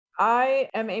I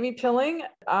am Amy Pilling.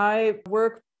 I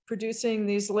work producing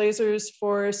these lasers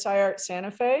for SciArt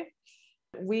Santa Fe.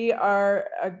 We are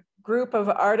a group of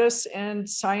artists and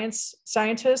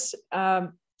scientists.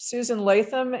 Susan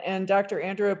Latham and Dr.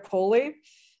 Andrea Poli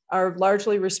are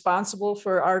largely responsible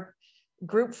for our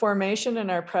group formation and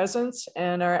our presence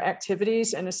and our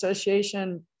activities in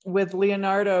association with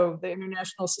Leonardo, the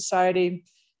International Society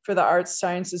for the Arts,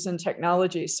 Sciences, and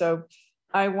Technology. So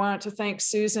I want to thank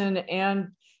Susan and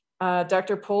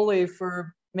Dr. Poli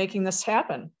for making this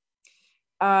happen.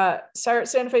 SciArt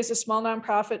Santa Fe is a small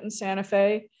nonprofit in Santa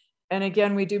Fe. And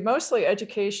again, we do mostly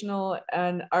educational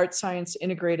and art science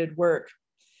integrated work.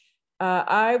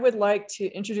 I would like to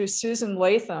introduce Susan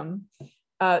Latham.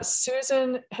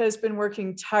 Susan has been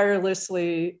working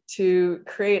tirelessly to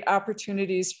create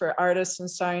opportunities for artists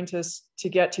and scientists to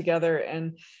get together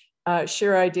and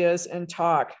share ideas and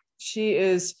talk. She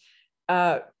is,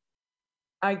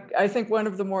 I think, one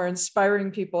of the more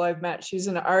inspiring people I've met. She's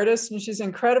an artist and she's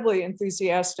incredibly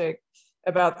enthusiastic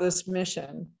about this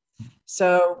mission.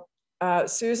 So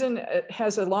Susan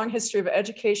has a long history of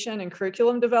education and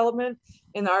curriculum development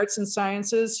in the arts and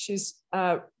sciences. She's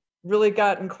really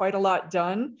gotten quite a lot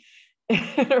done in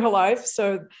her life.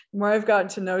 So the more I've gotten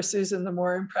to know Susan, the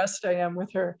more impressed I am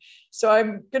with her. So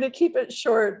I'm going to keep it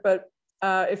short, but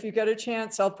if you get a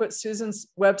chance, I'll put Susan's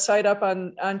website up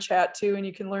on chat too, and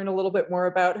you can learn a little bit more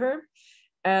about her.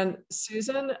 And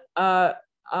Susan,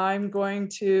 I'm going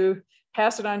to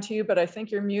pass it on to you, but I think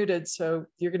you're muted, so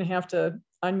you're going to have to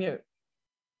unmute.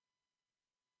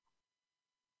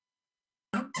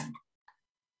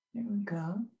 There we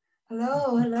go.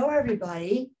 Hello,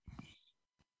 everybody.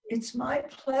 It's my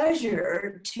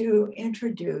pleasure to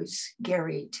introduce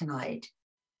Gary tonight.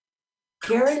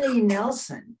 Gary Lee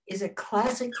Nelson is a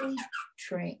classically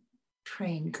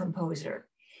trained composer.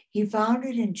 He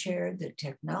founded and chaired the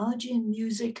Technology and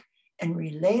Music and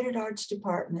Related Arts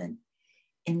Department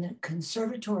in the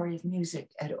Conservatory of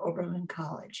Music at Oberlin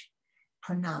College,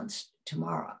 pronounced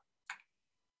tomorrow.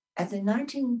 At the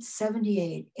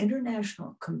 1978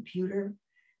 International Computer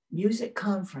Music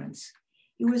Conference,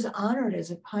 he was honored as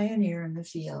a pioneer in the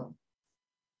field.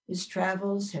 His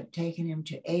travels have taken him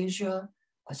to Asia,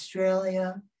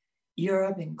 Australia,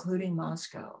 Europe, including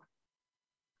Moscow.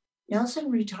 Nelson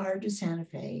retired to Santa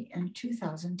Fe in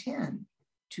 2010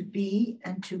 to be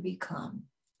and to become.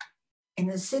 In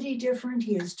the City Different,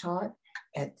 he has taught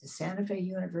at the Santa Fe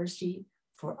University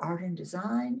for Art and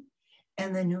Design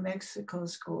and the New Mexico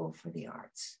School for the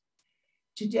Arts.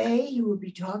 Today, he will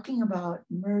be talking about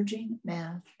merging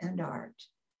math and art.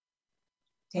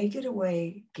 Take it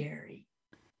away, Gary.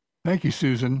 Thank you,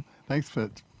 Susan. Thanks for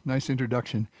that nice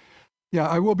introduction. Yeah,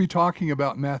 I will be talking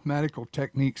about mathematical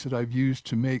techniques that I've used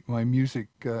to make my music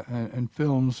and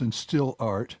films and still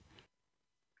art.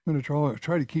 I'm going to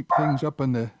try to keep things up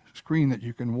on the screen that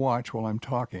you can watch while I'm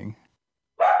talking.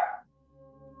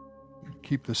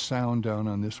 Keep the sound down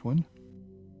on this one.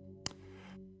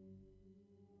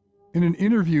 In an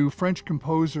interview, French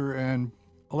composer and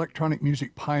electronic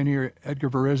music pioneer Edgar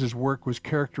Varèse's work was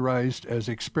characterized as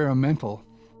experimental.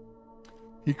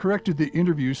 He corrected the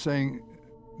interview saying,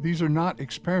 "These are not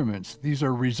experiments, these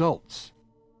are results.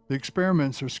 The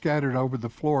experiments are scattered over the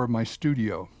floor of my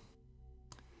studio."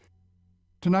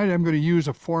 Tonight I'm going to use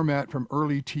a format from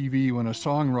early TV when a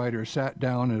songwriter sat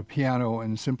down at a piano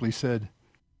and simply said,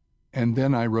 "And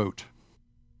then I wrote."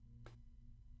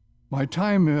 My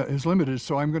time is limited,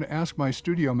 so I'm going to ask my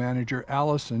studio manager,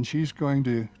 Allison. She's going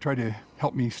to try to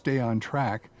help me stay on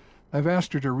track. I've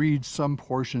asked her to read some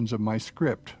portions of my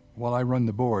script while I run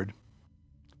the board.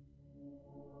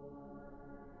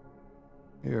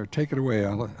 Here, take it away,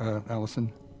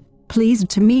 Allison. Pleased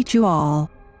to meet you all.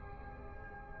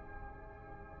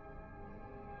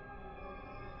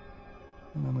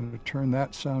 And I'm going to turn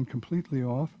that sound completely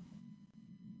off.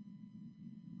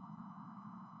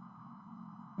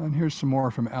 And here's some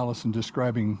more from Allison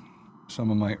describing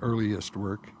some of my earliest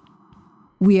work.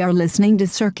 We are listening to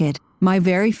Circuit, my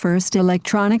very first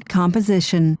electronic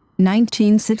composition,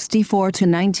 1964 to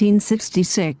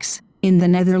 1966, in the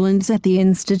Netherlands at the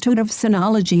Institute of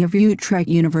Sonology of Utrecht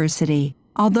University.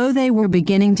 Although they were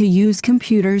beginning to use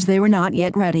computers, they were not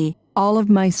yet ready. All of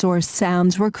my source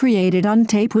sounds were created on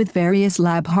tape with various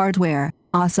lab hardware,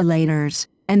 oscillators,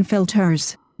 and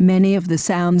filters. Many of the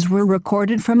sounds were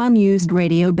recorded from unused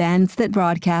radio bands that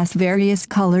broadcast various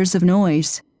colors of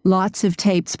noise. Lots of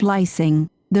tape splicing.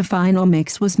 The final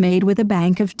mix was made with a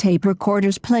bank of tape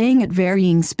recorders playing at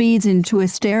varying speeds into a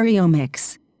stereo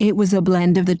mix. It was a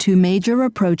blend of the two major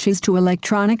approaches to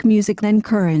electronic music then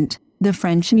current, the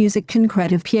French music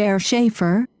concrète of Pierre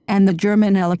Schaeffer, and the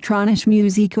German elektronische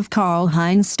Musik of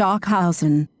Karl-Heinz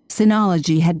Stockhausen.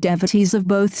 Sonology had devotees of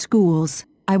both schools.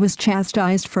 I was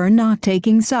chastised for not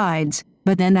taking sides,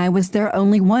 but then I was there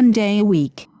only 1 day a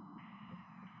week.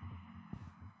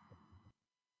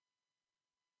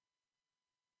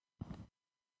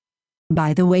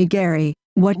 By the way, Gary,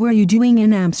 what were you doing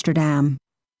in Amsterdam?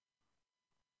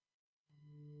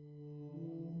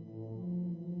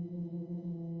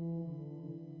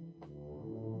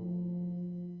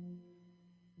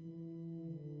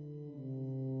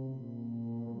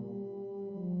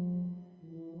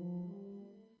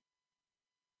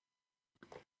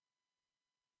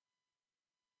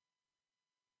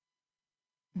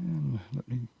 And let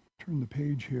me turn the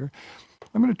page here.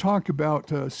 I'm going to talk about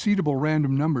seedable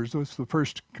random numbers. Those are the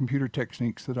first computer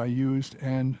techniques that I used.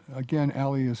 And again,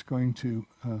 Ali is going to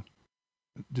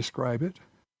describe it.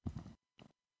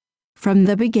 From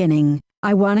the beginning,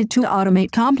 I wanted to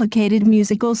automate complicated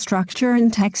musical structure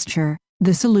and texture.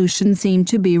 The solution seemed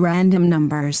to be random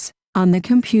numbers. On the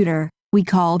computer, we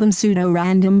call them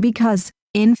pseudo-random because,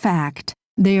 in fact,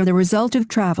 they are the result of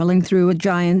traveling through a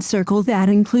giant circle that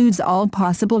includes all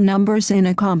possible numbers in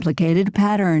a complicated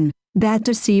pattern that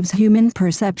deceives human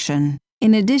perception.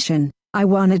 In addition, I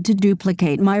wanted to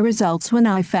duplicate my results when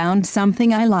I found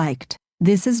something I liked.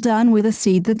 This is done with a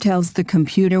seed that tells the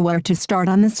computer where to start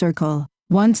on the circle.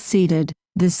 Once seeded,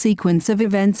 the sequence of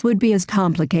events would be as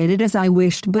complicated as I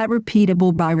wished but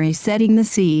repeatable by resetting the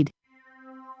seed.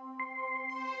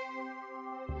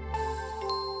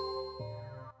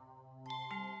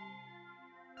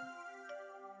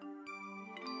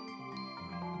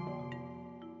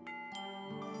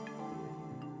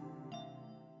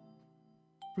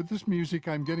 For this music,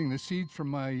 I'm getting the seed from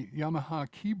my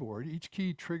Yamaha keyboard. Each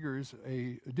key triggers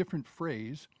a different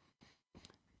phrase.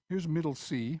 Here's middle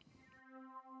C.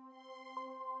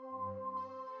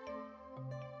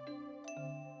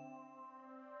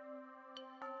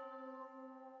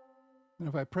 And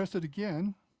if I press it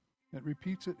again, it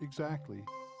repeats it exactly.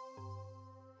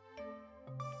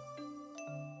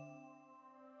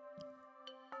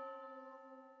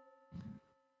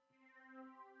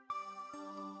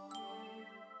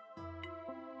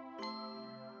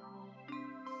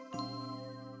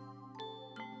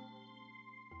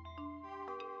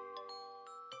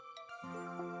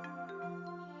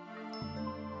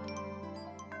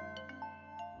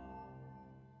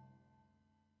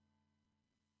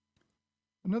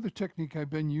 Another technique I've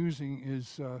been using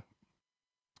is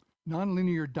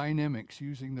nonlinear dynamics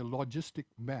using the logistic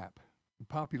map. The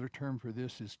popular term for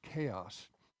this is chaos.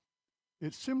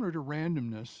 It's similar to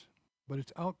randomness, but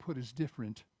its output is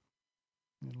different.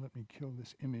 And let me kill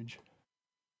this image.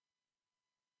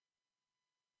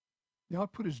 The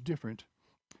output is different.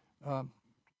 And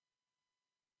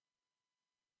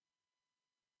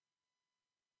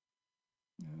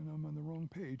I'm on the wrong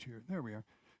page here. There we are.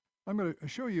 I'm going to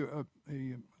show you a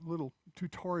little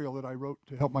tutorial that I wrote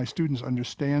to help my students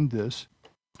understand this.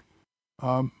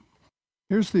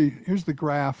 Here's the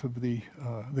graph of the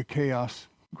chaos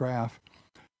graph.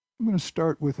 I'm going to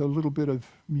start with a little bit of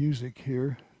music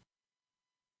here.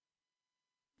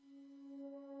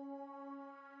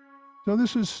 So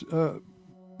this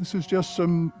is just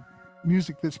some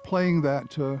music that's playing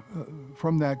that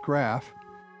from that graph.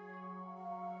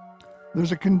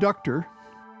 There's a conductor,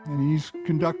 and he's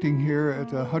conducting here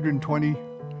at 120,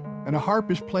 and a harp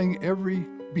is playing every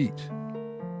beat,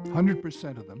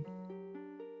 100% of them.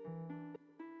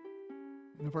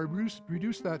 And if I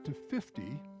reduce that to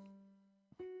 50,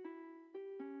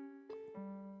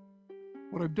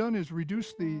 what I've done is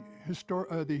reduce the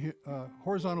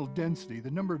horizontal density, the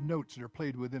number of notes that are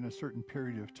played within a certain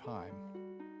period of time.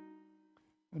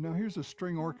 And now here's a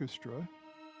string orchestra,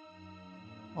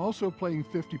 also playing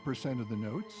 50% of the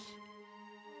notes.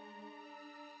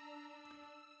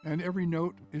 And every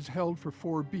note is held for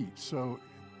 4 beats, so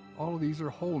all of these are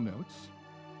whole notes.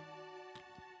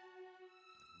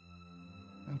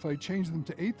 And if I change them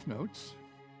to eighth notes,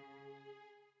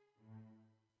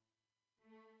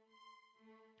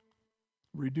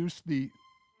 reduce the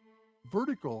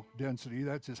vertical density,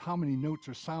 that's just how many notes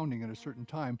are sounding at a certain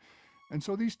time. And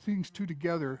so these things two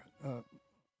together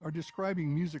are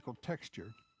describing musical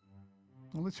texture.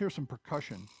 Now let's hear some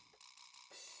percussion.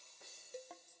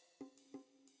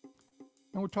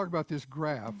 Now we'll talk about this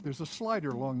graph. There's a slider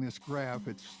along this graph.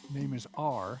 Its name is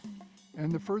R. And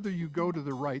the further you go to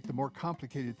the right, the more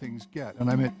complicated things get. And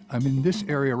I'm in this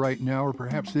area right now, or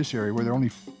perhaps this area, where there are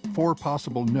only 4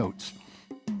 possible notes.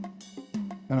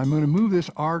 And I'm going to move this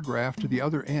R graph to the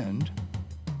other end.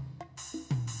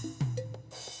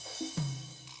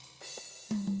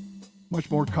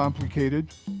 Much more complicated.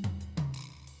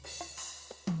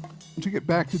 And to get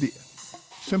back to the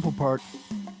simple part,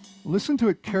 Listen to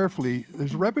it carefully.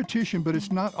 There's repetition, but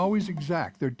it's not always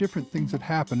exact. There are different things that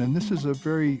happen, and this is a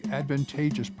very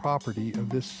advantageous property of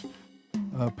this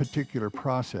particular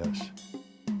process.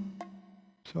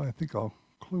 So I think I'll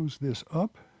close this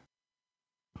up.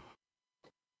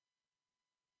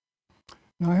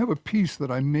 Now I have a piece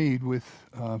that I made with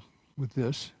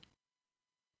this.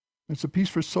 It's a piece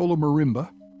for solo marimba,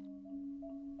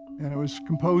 and it was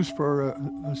composed for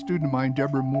a student of mine,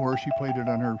 Deborah Moore. She played it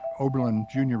on her Oberlin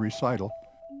Junior recital.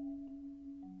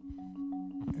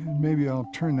 And maybe I'll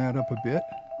turn that up a bit.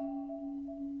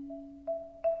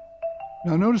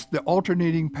 Now notice the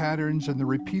alternating patterns and the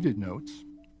repeated notes.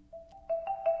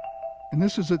 And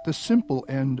this is at the simple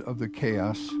end of the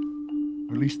chaos,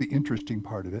 or at least the interesting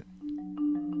part of it.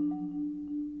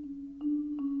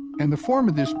 And the form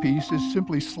of this piece is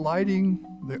simply sliding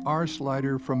the R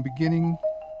slider from beginning,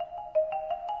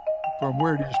 from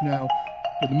where it is now,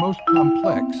 to the most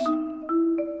complex.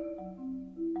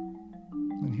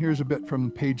 And here's a bit from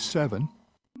page 7.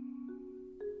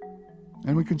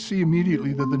 And we can see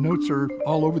immediately that the notes are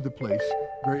all over the place,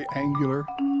 very angular,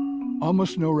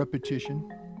 almost no repetition.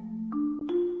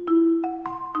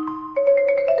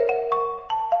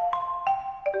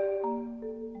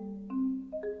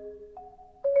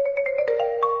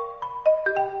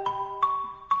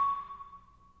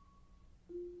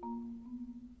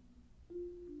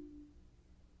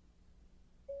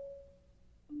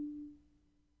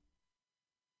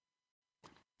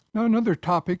 Now, another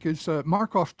topic is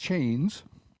Markov chains.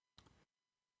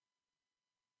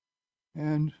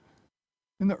 And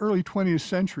in the early 20th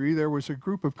century, there was a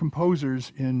group of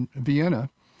composers in Vienna.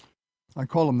 I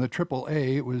call them the Triple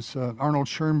A. It was Arnold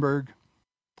Schoenberg,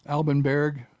 Alban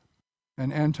Berg,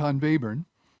 and Anton Webern.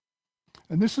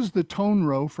 And this is the tone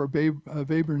row for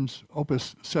Webern's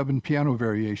Opus 7 piano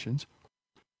variations.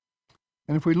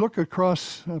 And if we look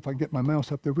across, if I get my mouse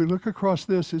up there, if we look across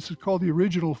this is called the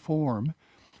original form.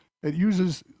 It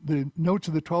uses the notes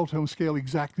of the 12-tone scale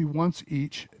exactly once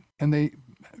each, and they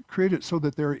create it so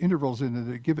that there are intervals in it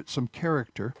that give it some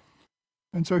character.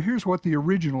 And so here's what the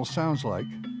original sounds like.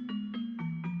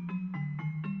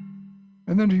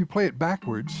 And then if you play it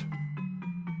backwards,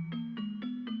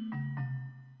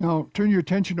 now turn your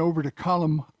attention over to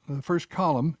the first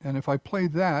column, and if I play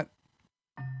that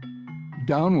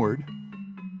downward,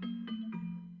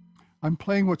 I'm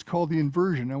playing what's called the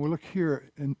inversion. Now we look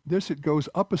here, and this, it goes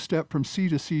up a step from C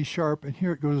to C sharp, and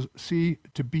here it goes C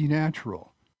to B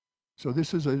natural. So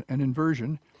this is an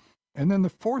inversion. And then the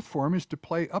fourth form is to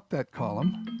play up that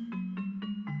column.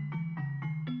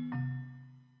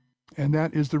 And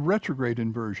that is the retrograde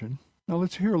inversion. Now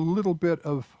let's hear a little bit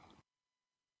of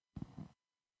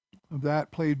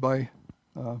that played by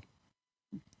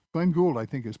Glenn Gould, I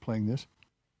think, is playing this.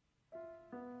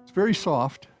 It's very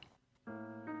soft.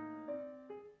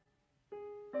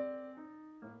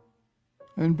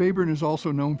 And Webern is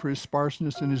also known for his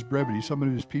sparseness and his brevity. Some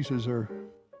of his pieces are,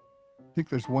 I think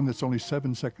there's one that's only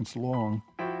 7 seconds long.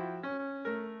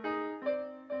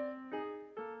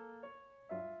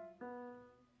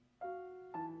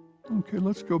 Okay,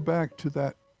 let's go back to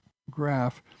that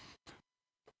graph.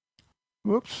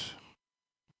 Whoops.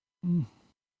 There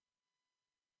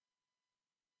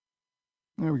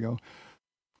we go.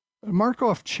 A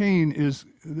Markov chain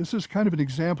this is kind of an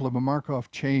example of a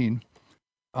Markov chain.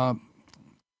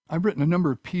 I've written a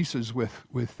number of pieces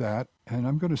with that, and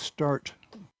I'm going to start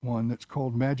one that's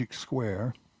called Magic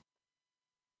Square.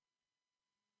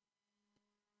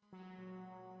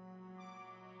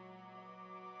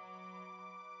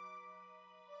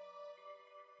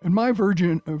 And my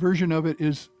version of it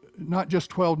is not just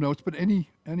 12 notes, but any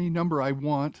number I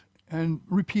want, and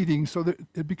repeating so that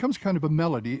it becomes kind of a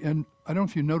melody. And I don't know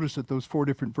if you noticed that those 4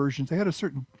 different versions, they had a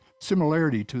certain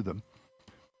similarity to them.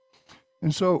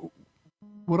 And so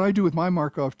what I do with my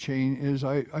Markov chain is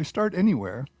I start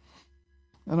anywhere,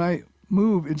 and I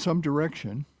move in some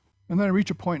direction, and then I reach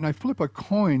a point and I flip a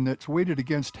coin that's weighted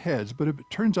against heads. But if it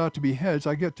turns out to be heads,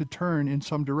 I get to turn in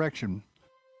some direction,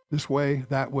 this way,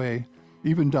 that way,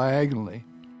 even diagonally.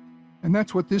 And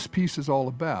that's what this piece is all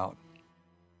about.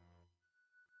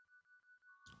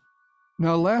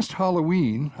 Now, last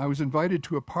Halloween, I was invited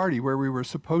to a party where we were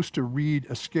supposed to read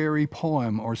a scary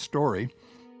poem or story.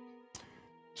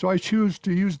 So I choose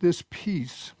to use this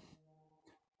piece,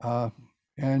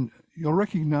 and you'll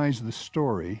recognize the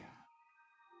story.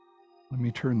 Let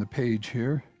me turn the page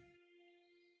here,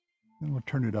 and we'll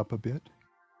turn it up a bit.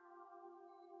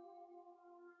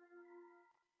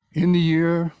 In the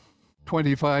year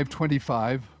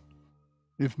 2525,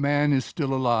 if man is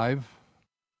still alive,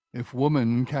 if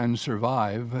woman can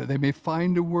survive, they may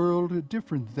find a world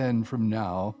different then from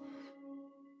now.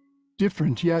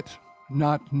 different yet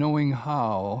not knowing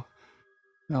how.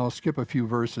 Now I'll skip a few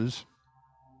verses.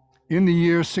 In the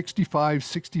year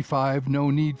 6565,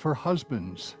 no need for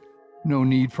husbands, no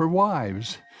need for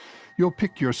wives. You'll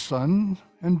pick your son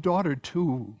and daughter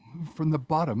too from the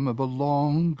bottom of a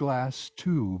long glass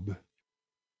tube.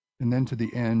 And then to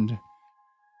the end.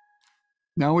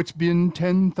 Now it's been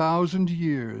 10,000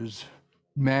 years.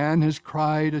 Man has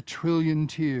cried 1,000,000,000,000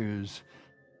 tears.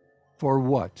 For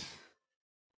what?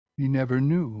 He never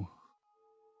knew.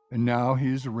 And now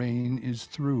his reign is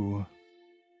through.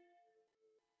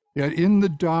 Yet in the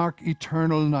dark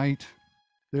eternal night,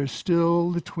 there's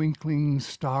still the twinkling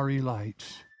starry light,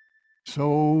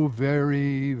 so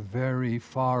very, very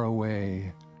far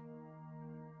away.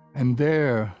 And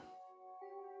there,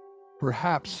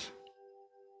 perhaps,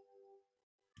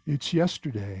 it's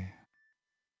yesterday.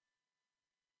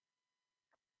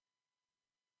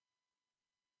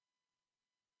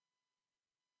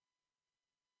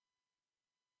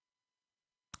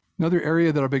 Another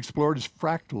area that I've explored is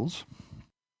fractals.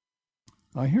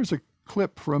 Here's a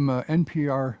clip from an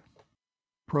NPR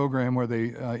program where they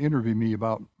interview me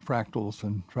about fractals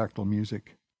and fractal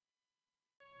music.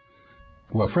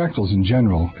 Well, fractals in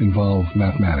general involve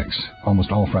mathematics.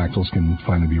 Almost all fractals can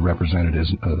finally be represented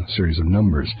as a series of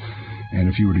numbers. And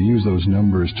if you were to use those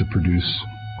numbers to produce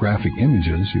graphic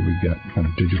images, you would get kind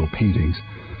of digital paintings.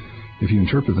 If you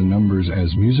interpret the numbers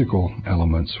as musical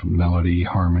elements, melody,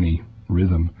 harmony,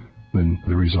 rhythm, then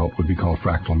the result would be called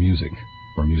fractal music,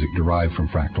 or music derived from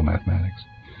fractal mathematics.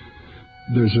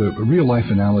 There's a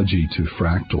real-life analogy to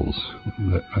fractals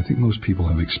that I think most people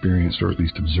have experienced or at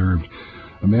least observed.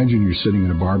 Imagine you're sitting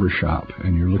in a barber shop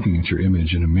and you're looking at your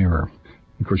image in a mirror.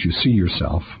 Of course, you see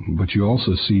yourself, but you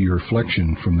also see your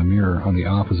reflection from the mirror on the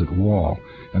opposite wall,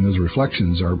 and those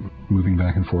reflections are moving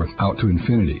back and forth out to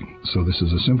infinity. So this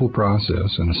is a simple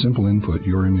process and a simple input.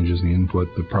 Your image is the input,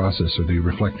 the process are the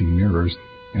reflecting mirrors,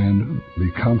 and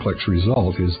the complex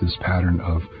result is this pattern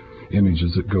of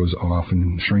images that goes off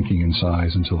and shrinking in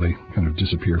size until they kind of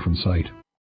disappear from sight.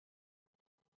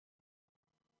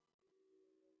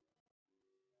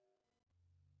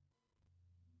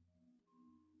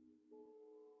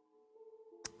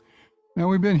 Now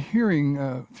we've been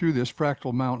hearing through this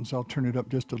fractal mountains. I'll turn it up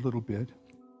just a little bit.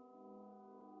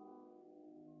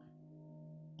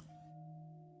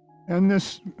 And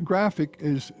this graphic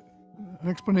is an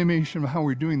explanation of how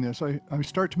we're doing this. I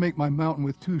start to make my mountain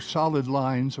with two solid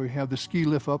lines. So we have the ski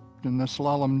lift up and the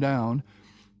slalom down.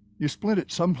 You split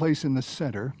it someplace in the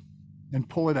center and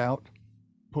pull it out.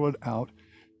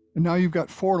 And now you've got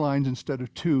 4 lines instead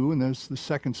of 2, and there's the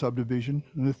second subdivision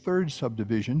and the third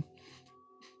subdivision.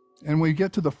 And when we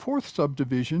get to the 4th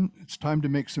subdivision, it's time to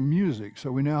make some music.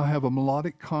 So we now have a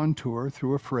melodic contour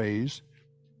through a phrase.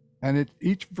 And at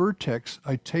each vertex,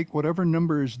 I take whatever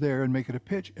number is there and make it a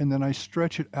pitch, and then I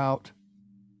stretch it out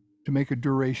to make a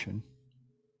duration.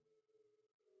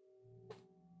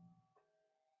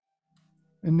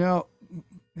 And now,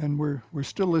 we're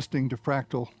still listening to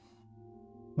fractal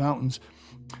mountains.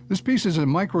 This piece is a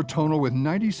microtonal with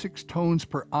 96 tones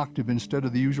per octave instead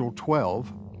of the usual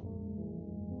 12.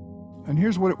 And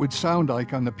here's what it would sound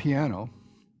like on the piano.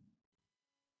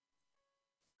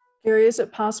 Gary, is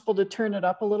it possible to turn it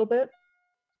up a little bit?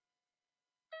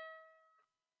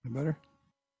 Better?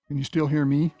 Can you still hear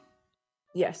me?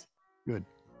 Yes. Good.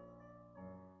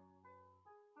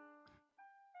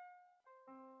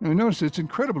 Now notice it's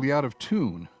incredibly out of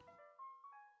tune.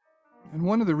 And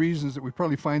one of the reasons that we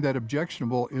probably find that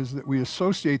objectionable is that we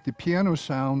associate the piano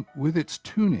sound with its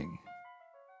tuning.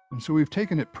 And so we've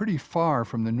taken it pretty far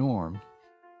from the norm.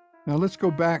 Now let's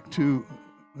go back to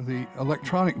the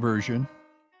electronic version.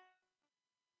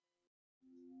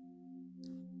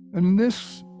 And in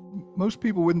this, most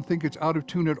people wouldn't think it's out of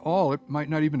tune at all. It might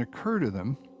not even occur to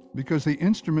them because the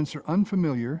instruments are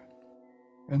unfamiliar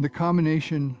and the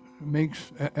combination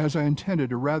makes, as I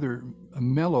intended, a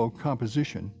mellow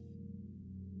composition.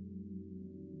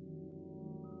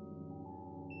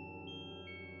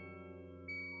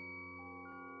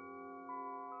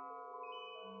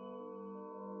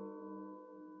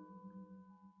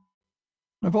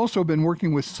 I've also been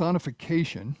working with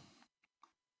sonification,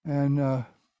 and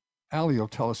Ali will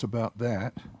tell us about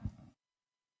that.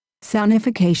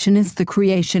 Sonification is the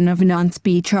creation of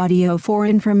non-speech audio for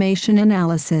information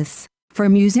analysis. For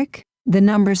music, the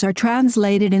numbers are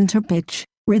translated into pitch,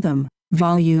 rhythm,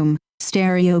 volume,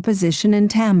 stereo position and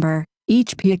timbre.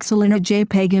 Each pixel in a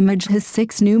JPEG image has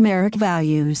 6 numeric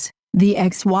values. The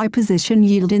XY position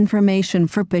yield information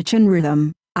for pitch and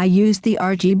rhythm. I use the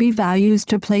RGB values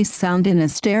to place sound in a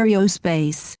stereo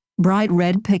space. Bright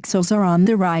red pixels are on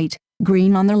the right,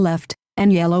 green on the left,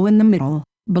 and yellow in the middle.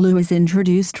 Blue is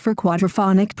introduced for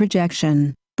quadraphonic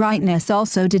projection. Brightness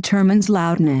also determines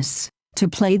loudness. To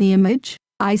play the image,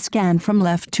 I scan from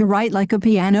left to right like a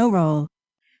piano roll.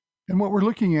 And what we're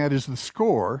looking at is the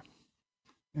score.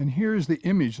 And here's the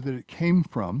image that it came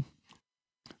from.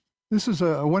 This is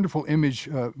a wonderful image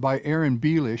by Aaron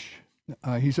Beelish.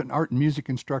 He's an art and music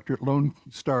instructor at Lone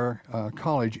Star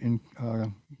College in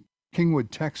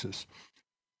Kingwood, Texas.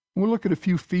 We'll look at a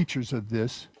few features of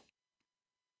this.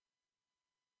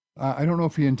 I don't know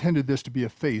if he intended this to be a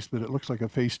face, but it looks like a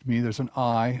face to me. There's an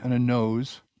eye and a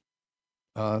nose,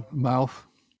 mouth,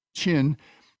 chin,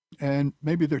 and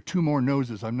maybe there are two more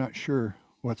noses. I'm not sure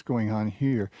what's going on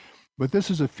here. But this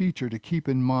is a feature to keep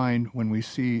in mind when we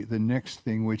see the next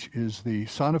thing, which is the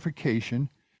sonification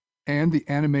and the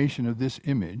animation of this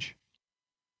image.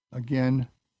 Again,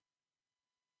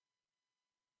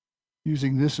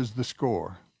 using this as the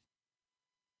score.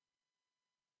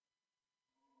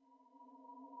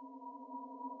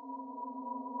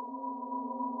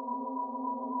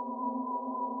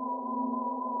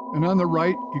 And on the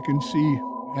right, you can see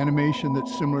animation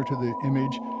that's similar to the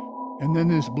image. And then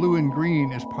this blue and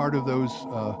green is part of those,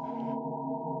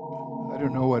 I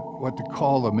don't know what to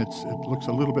call them. It looks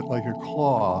a little bit like a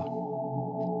claw.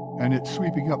 And it's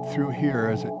sweeping up through here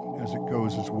as it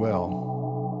goes as well.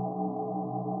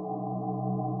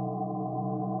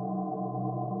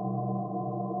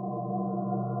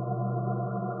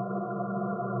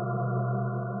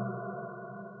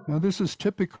 Now this is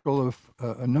typical of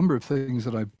a number of things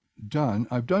that I've done.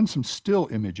 I've done some still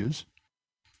images.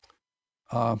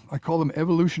 I call them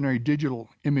evolutionary digital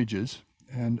images,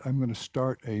 and I'm going to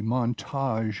start a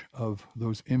montage of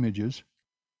those images.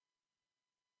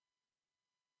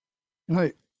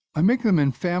 And I make them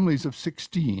in families of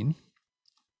 16,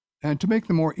 and to make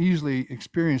them more easily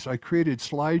experienced, I created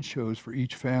slideshows for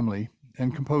each family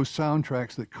and composed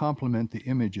soundtracks that complement the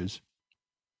images.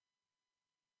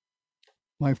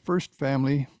 My first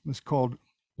family was called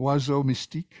Oiseau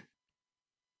Mystique.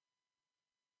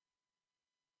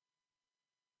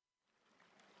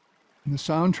 And the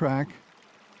soundtrack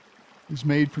is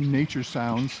made from nature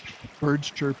sounds,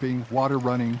 birds chirping, water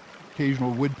running,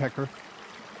 occasional woodpecker.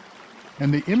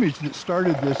 And the image that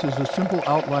started this is a simple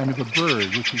outline of a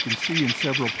bird, which you can see in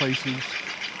several places.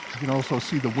 You can also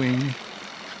see the wing.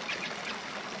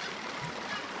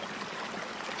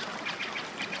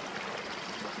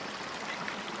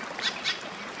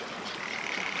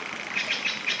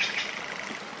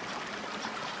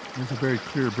 There's a very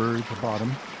clear bird at the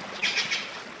bottom.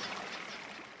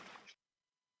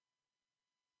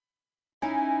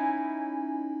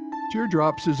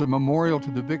 Teardrops is a memorial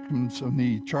to the victims of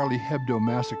the Charlie Hebdo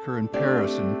massacre in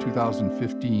Paris in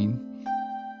 2015.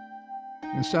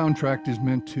 The soundtrack is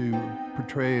meant to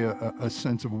portray a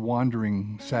sense of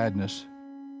wandering sadness.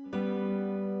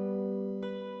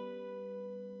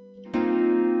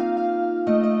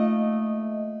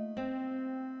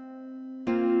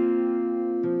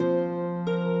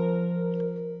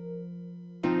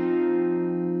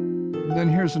 And then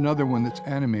here's another one that's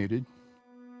animated.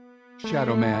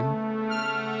 Shadow Man.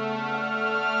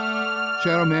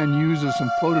 Shadow Man uses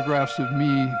some photographs of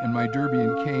me in my derby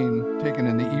and cane taken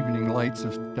in the evening lights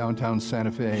of downtown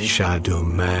Santa Fe. Shadow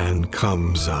Man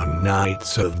comes on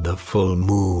nights of the full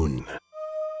moon.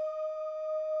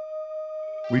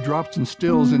 We dropped some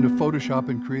stills into Photoshop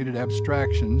and created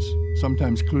abstractions,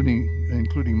 sometimes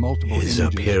including multiple images. His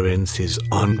appearance is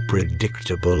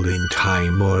unpredictable in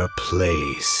time or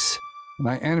place. And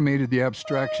I animated the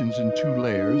abstractions in 2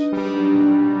 layers.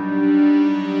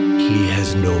 He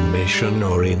has no mission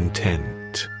or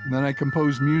intent. And then I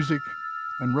composed music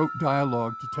and wrote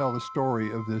dialogue to tell the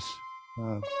story of this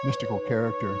mystical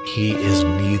character. He is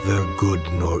neither good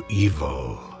nor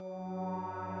evil.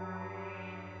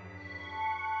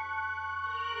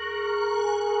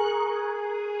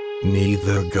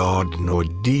 Neither god nor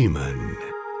demon.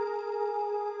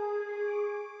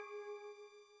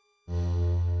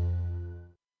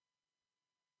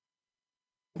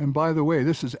 And by the way,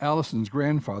 this is Allison's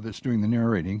grandfather that's doing the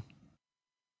narrating.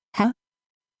 Huh?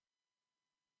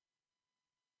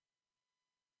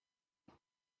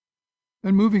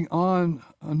 And moving on,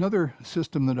 another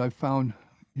system that I've found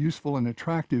useful and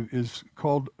attractive is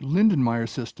called Lindenmayer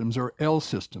systems, or L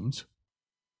systems.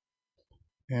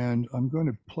 And I'm going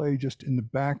to play just in the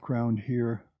background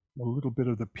here a little bit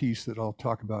of the piece that I'll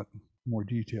talk about in more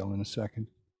detail in a second.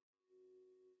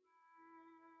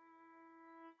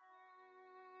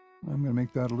 I'm going to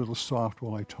make that a little soft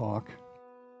while I talk.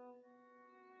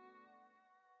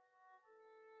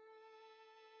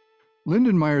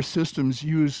 Lindenmayer systems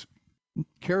use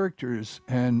characters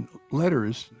and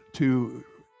letters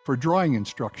for drawing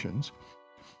instructions.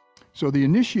 So the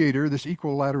initiator, this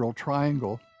equilateral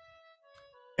triangle,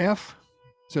 F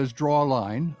says draw a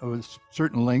line of a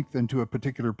certain length into a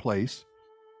particular place.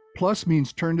 Plus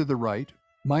means turn to the right.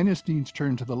 Minus means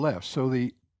turn to the left. So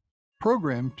the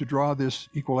program to draw this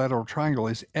equilateral triangle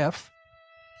is F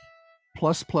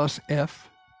plus plus F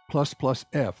plus plus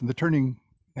F. And the turning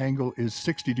angle is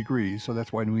 60 degrees, so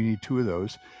that's why we need two of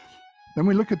those. Then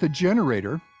we look at the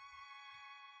generator.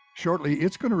 Shortly,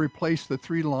 it's going to replace the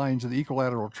three lines of the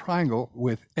equilateral triangle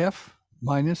with F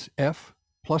minus F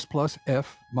plus plus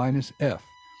F minus F.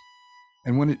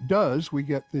 And when it does, we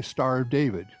get the Star of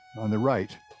David on the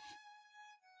right.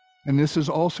 And this is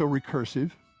also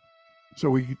recursive. So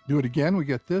we do it again, we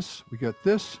get this, we get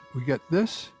this, we get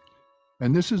this.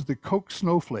 And this is the Koch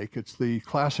snowflake. It's the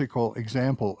classical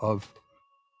example of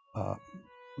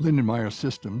Lindenmayer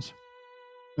systems.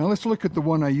 Now let's look at the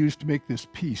one I used to make this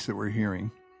piece that we're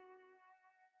hearing.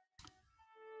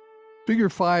 Figure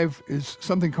 5 is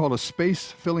something called a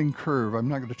space filling curve. I'm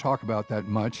not going to talk about that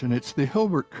much, and it's the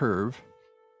Hilbert curve.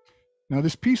 Now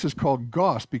this piece is called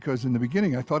Gauss because in the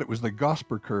beginning I thought it was the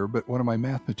Gosper curve, but one of my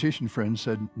mathematician friends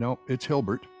said, no, it's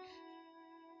Hilbert.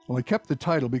 Well, I kept the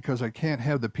title because I can't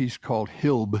have the piece called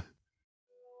Hilb.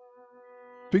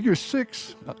 Figure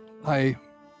 6, I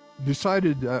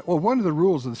decided, one of the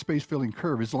rules of the space filling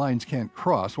curve is lines can't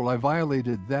cross. Well, I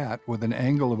violated that with an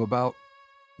angle of about,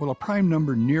 a prime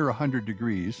number near 100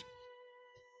 degrees.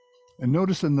 And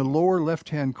notice in the lower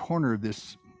left-hand corner of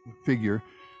this figure,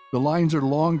 the lines are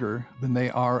longer than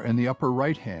they are in the upper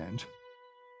right-hand.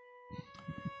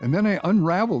 And then I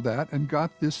unraveled that and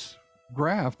got this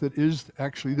graph that is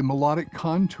actually the melodic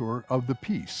contour of the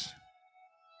piece.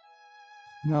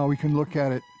 Now we can look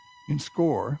at it in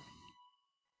score.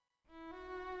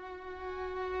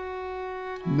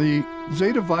 The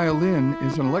Zeta violin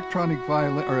is an electronic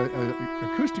violin, or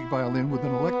an acoustic violin with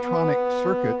an electronic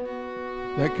circuit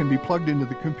that can be plugged into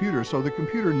the computer. So the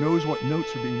computer knows what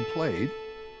notes are being played.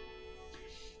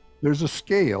 There's a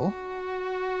scale,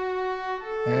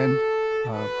 and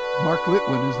Mark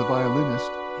Litwin is the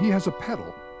violinist. He has a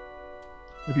pedal.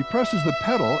 If he presses the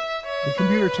pedal, the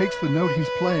computer takes the note he's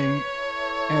playing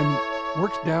and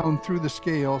works down through the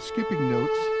scale, skipping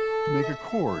notes to make a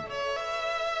chord.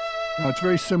 Now it's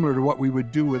very similar to what we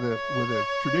would do with a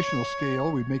traditional scale.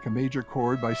 We'd make a major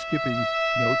chord by skipping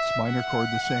notes, minor chord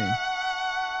the same.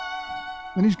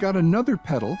 Then he's got another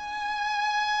pedal.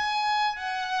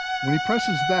 When he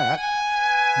presses that,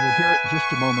 we'll hear it in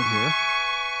just a moment here.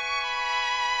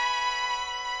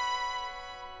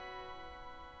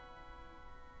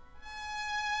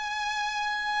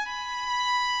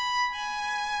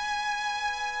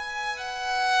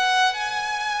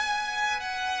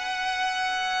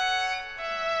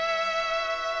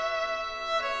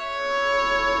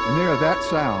 And there, that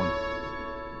sound,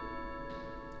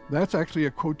 that's actually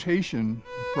a quotation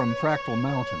from Fractal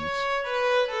Mountains.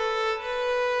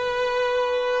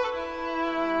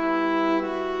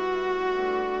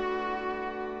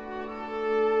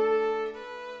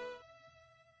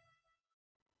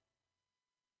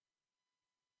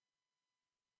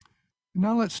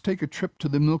 Now let's take a trip to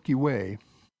the Milky Way.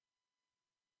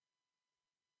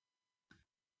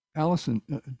 Allison,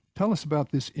 tell us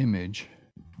about this image.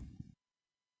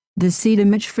 The seed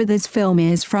image for this film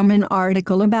is from an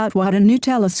article about what a new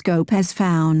telescope has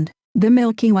found. The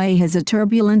Milky Way has a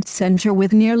turbulent center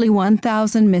with nearly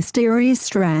 1,000 mysterious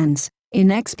strands,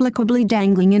 inexplicably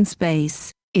dangling in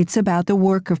space. It's about the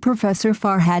work of Professor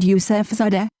Farhad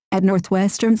Yousefzadeh at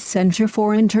Northwestern's Center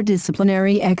for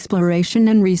Interdisciplinary Exploration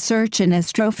and Research in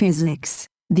Astrophysics.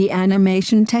 The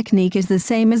animation technique is the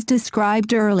same as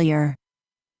described earlier.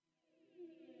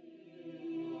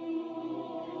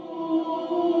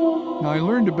 Now, I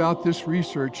learned about this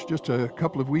research just a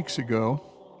couple of weeks ago.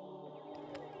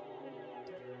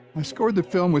 I scored the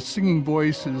film with singing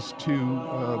voices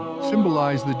to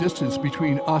symbolize the distance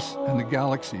between us and the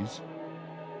galaxies.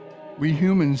 We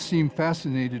humans seem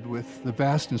fascinated with the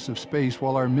vastness of space,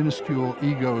 while our minuscule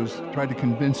egos try to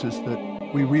convince us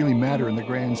that we really matter in the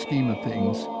grand scheme of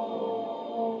things.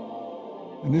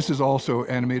 And this is also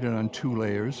animated on 2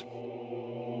 layers.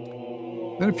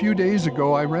 Then a few days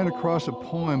ago, I ran across a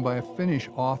poem by a Finnish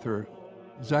author,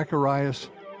 Zacharias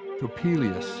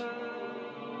Topelius.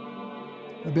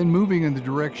 I've been moving in the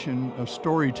direction of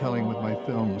storytelling with my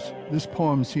films. This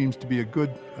poem seems to be a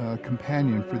good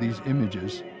companion for these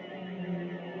images.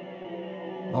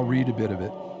 I'll read a bit of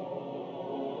it.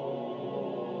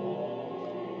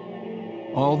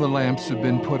 All the lamps have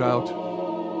been put out,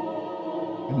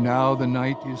 and now the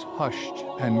night is hushed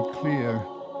and clear.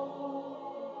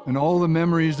 And all the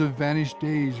memories of vanished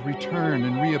days return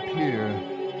and reappear.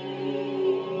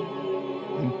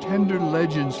 And Tender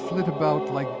legends flit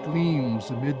about like gleams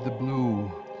amid the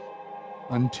blue,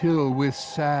 until with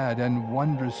sad and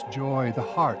wondrous joy the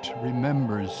heart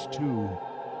remembers too.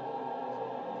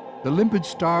 The limpid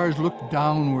stars look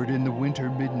downward in the winter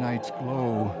midnight's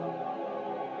glow,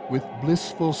 with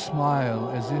blissful smile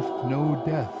as if no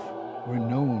death were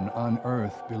known on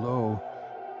earth below.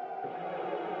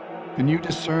 Can you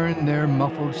discern their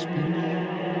muffled speech?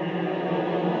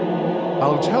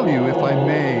 I'll tell you, if I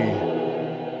may,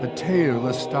 the tale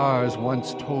the stars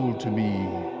once told to me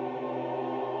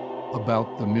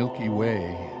about the Milky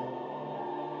Way.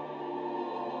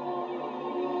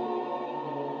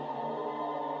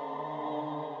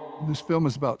 This film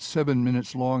is about 7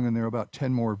 minutes long, and there are about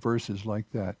 10 more verses like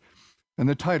that. And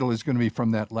the title is going to be from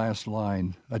that last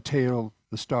line, a tale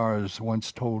the stars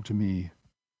once told to me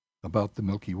about the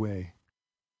Milky Way.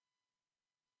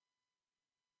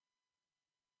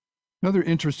 Another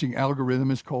interesting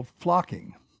algorithm is called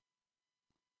flocking.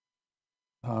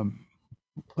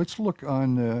 Let's look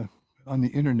on the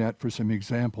internet for some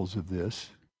examples of this.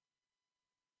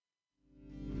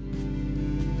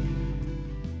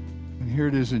 And here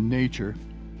it is in nature.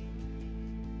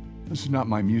 This is not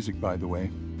my music, by the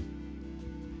way.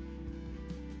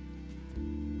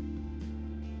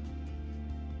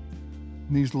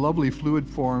 And these lovely fluid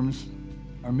forms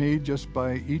are made just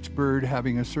by each bird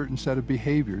having a certain set of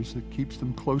behaviors that keeps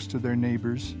them close to their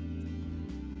neighbors.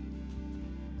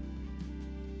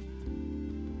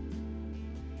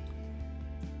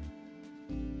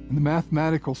 And the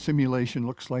mathematical simulation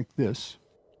looks like this.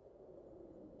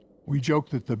 We joke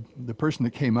that the person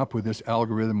that came up with this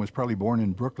algorithm was probably born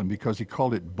in Brooklyn because he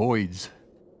called it Boyd's.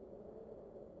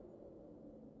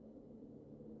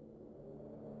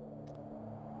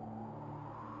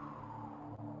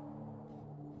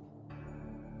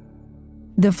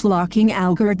 The flocking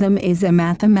algorithm is a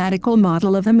mathematical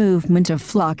model of the movement of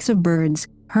flocks of birds,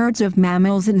 herds of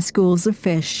mammals and schools of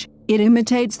fish. It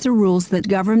imitates the rules that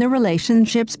govern the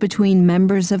relationships between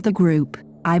members of the group.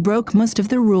 I broke most of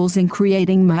the rules in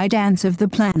creating my Dance of the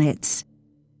Planets.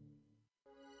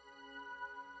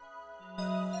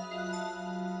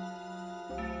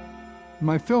 In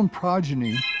my film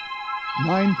Progeny,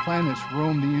 9 planets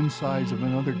roam the insides of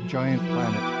another giant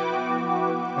planet.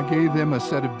 I gave them a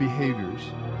set of behaviors.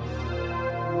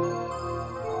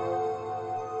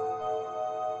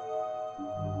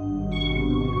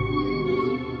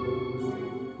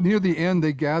 Near the end,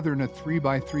 they gather in a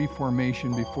 3x3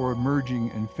 formation before merging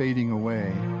and fading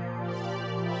away.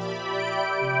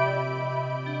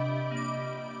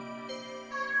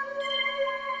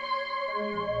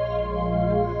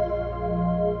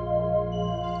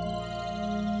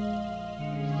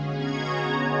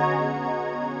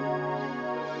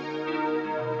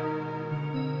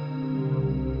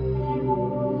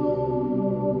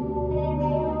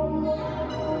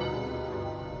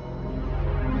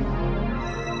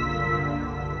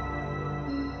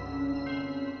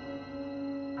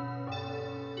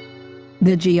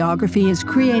 The geography is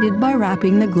created by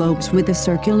wrapping the globes with the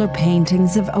circular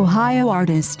paintings of Ohio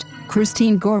artist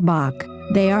Christine Gorbach.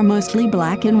 They are mostly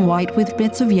black and white with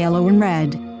bits of yellow and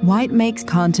red. White makes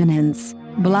continents,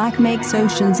 black makes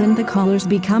oceans, and the colors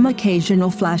become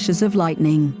occasional flashes of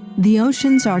lightning. The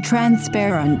oceans are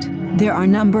transparent. There are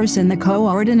numbers in the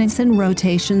coordinates and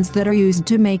rotations that are used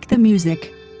to make the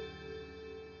music.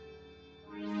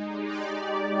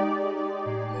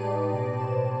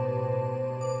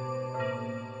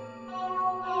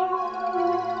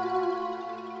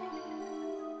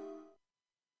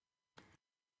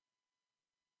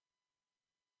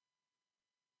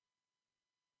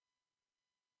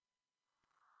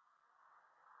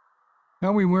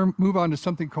 Now we move on to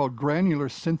something called granular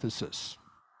synthesis.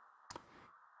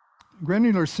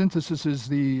 Granular synthesis is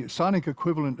the sonic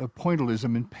equivalent of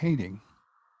pointillism in painting.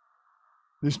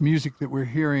 This music that we're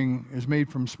hearing is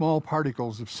made from small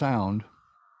particles of sound.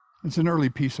 It's an early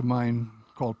piece of mine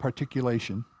called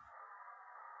Particulation.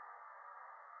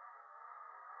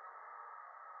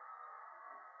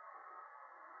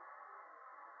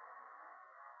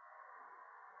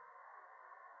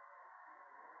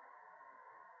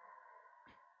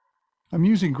 I'm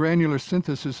using granular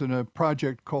synthesis in a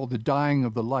project called The Dying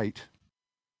of the Light.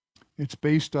 It's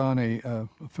based on a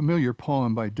familiar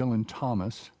poem by Dylan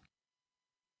Thomas.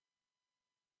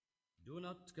 Do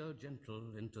not go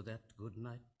gentle into that good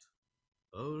night.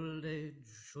 Old age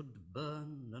should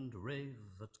burn and rave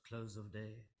at close of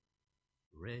day.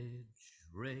 Rage,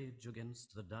 rage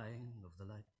against the dying of the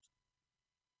light.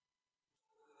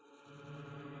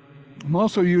 I'm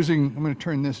also using, I'm going to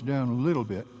turn this down a little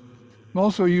bit. I'm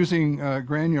also using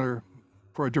granular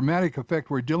for a dramatic effect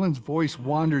where Dylan's voice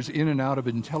wanders in and out of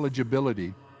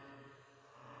intelligibility.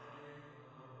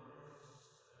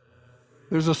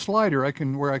 There's a slider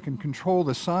where I can control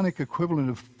the sonic equivalent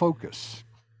of focus.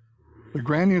 The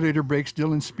granulator breaks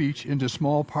Dylan's speech into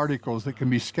small particles that can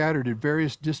be scattered at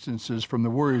various distances from the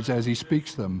words as he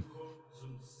speaks them.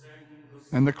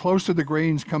 And the closer the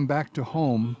grains come back to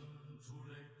home,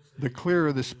 the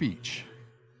clearer the speech.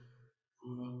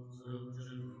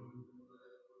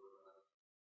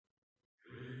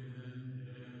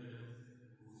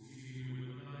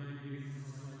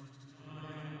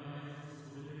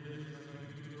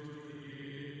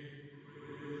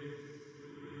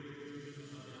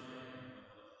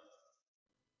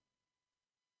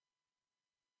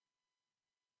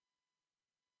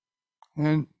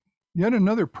 And yet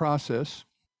another process.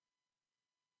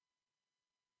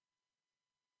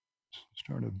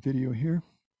 Start a video here.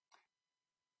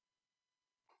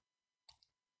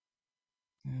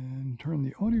 And turn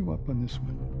the audio up on this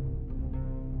one.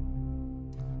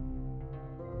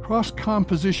 Cross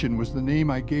composition was the name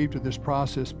I gave to this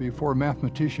process before a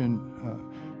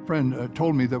mathematician friend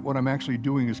told me that what I'm actually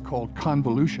doing is called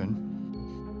convolution.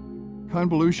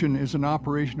 Convolution is an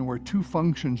operation where two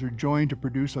functions are joined to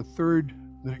produce a third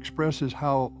that expresses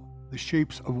how the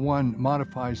shapes of one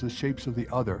modifies the shapes of the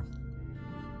other.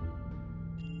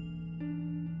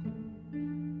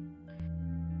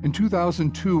 In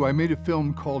 2002, I made a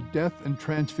film called Death and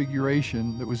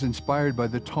Transfiguration that was inspired by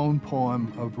the tone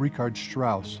poem of Richard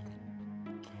Strauss.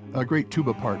 A great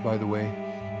tuba part, by the way.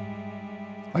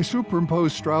 I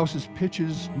superimposed Strauss's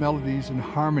pitches, melodies, and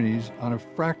harmonies on a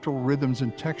fractal rhythms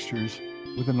and textures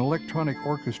with an electronic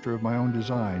orchestra of my own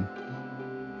design.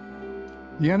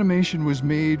 The animation was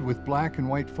made with black and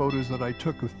white photos that I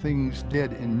took of things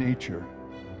dead in nature.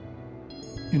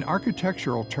 In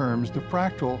architectural terms, the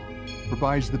fractal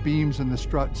provides the beams and the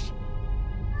struts,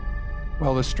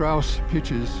 while the Strauss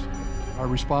pitches are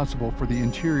responsible for the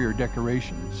interior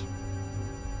decorations.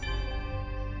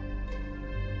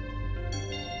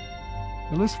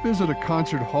 Now let's visit a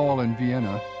concert hall in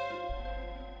Vienna.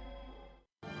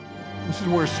 This is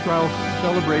where Strauss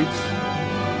celebrates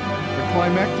the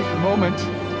climactic moment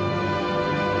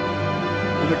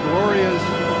with a glorious,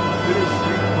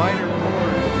 bittersweet minor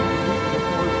chord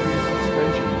before his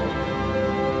suspension.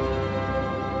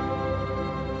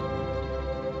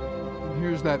 And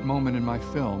here's that moment in my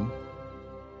film.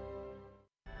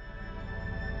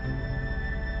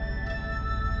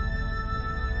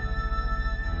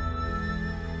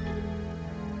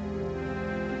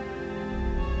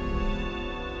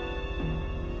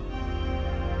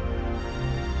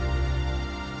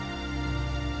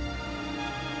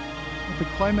 At the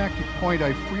climactic point,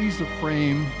 I freeze the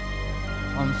frame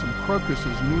on some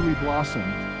crocuses newly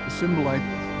blossomed to symbolize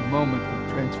the moment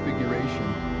of transfiguration.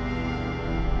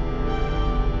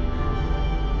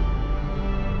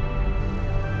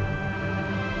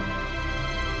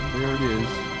 And there it is.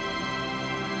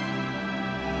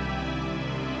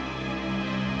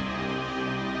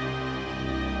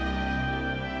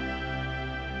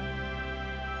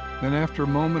 Then after a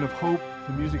moment of hope,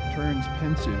 the music turns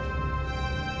pensive,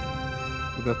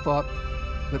 with a thought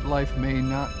that life may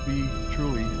not be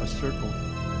truly a circle.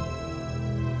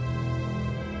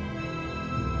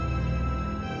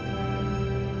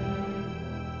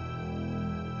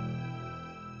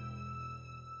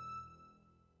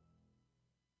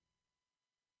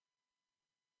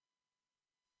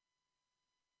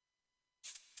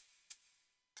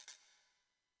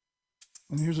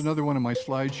 And here's another one of my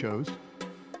slideshows.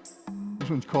 This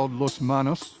one's called Los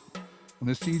Manos. And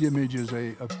the seed image is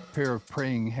a pair of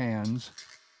praying hands.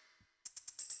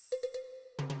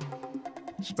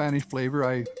 Spanish flavor.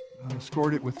 I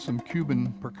scored it with some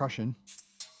Cuban percussion.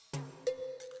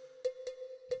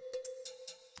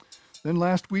 Then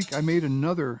last week I made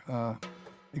another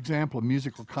example of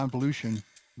musical convolution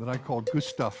that I called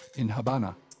Gustav in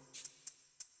Habana.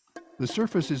 The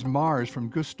surface is Mars from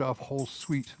Gustav Holst's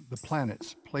suite, The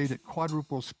Planets, played at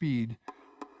quadruple speed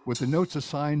with the notes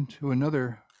assigned to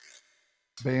another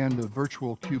band of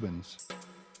virtual Cubans.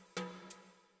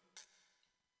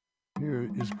 Here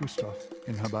is Gustav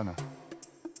in Habana.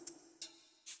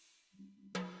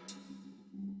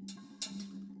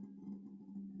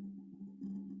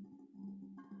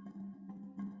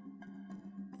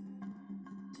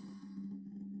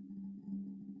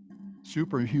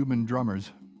 Superhuman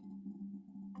drummers.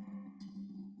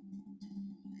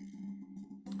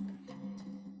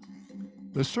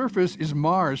 The surface is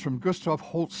Mars from Gustav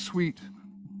Holst's suite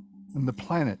and The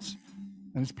Planets,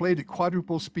 and it's played at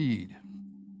quadruple speed.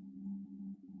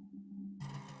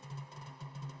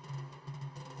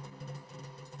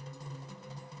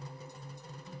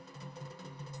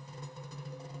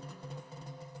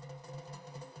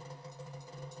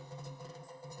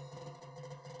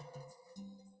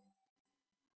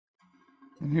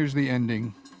 And here's the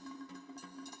ending.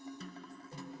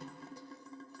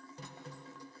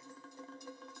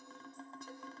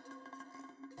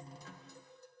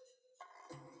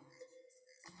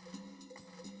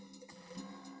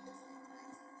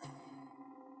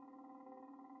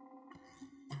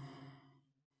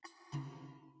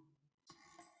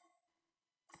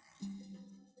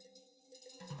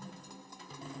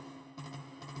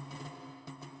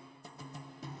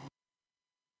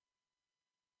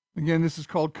 Again, this is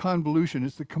called convolution.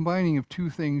 It's the combining of two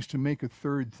things to make a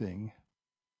third thing.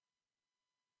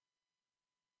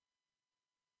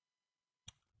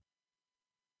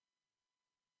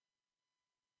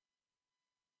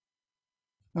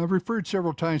 I've referred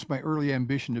several times to my early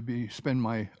ambition to spend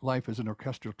my life as an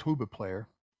orchestral tuba player.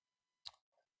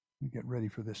 Let me get ready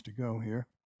for this to go here.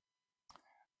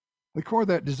 The core of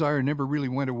that desire never really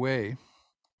went away.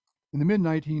 In the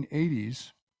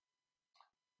mid-1980s,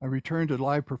 I returned to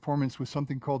live performance with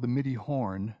something called the MIDI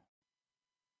horn.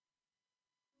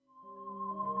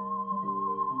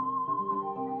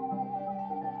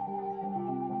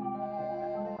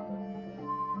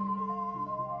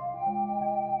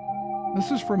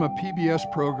 This is from a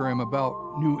PBS program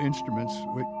about new instruments,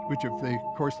 which of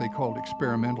course they called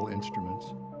experimental instruments.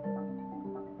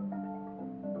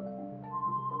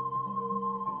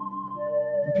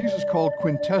 The piece is called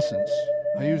Quintessence.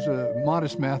 I used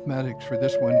modest mathematics for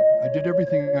this one. I did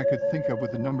everything I could think of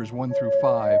with the numbers 1 through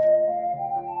 5.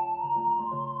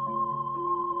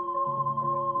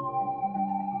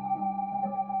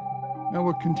 Now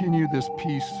we'll continue this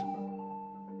piece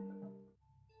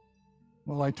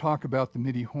while I talk about the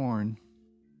MIDI horn.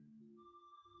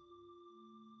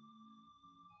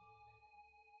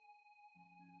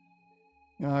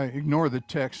 Now, I ignore the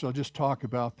text. I'll just talk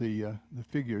about the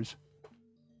figures.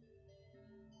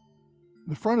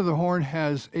 The front of the horn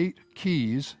has 8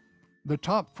 keys. The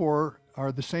top 4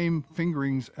 are the same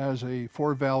fingerings as a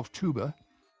 4-valve tuba.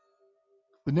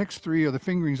 The next 3 are the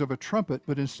fingerings of a trumpet,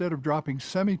 but instead of dropping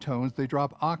semitones, they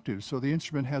drop octaves, so the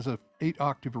instrument has a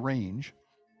 8-octave range.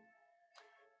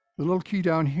 The little key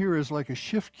down here is like a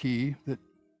shift key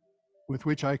with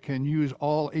which I can use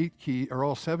all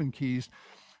 7 keys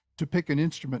to pick an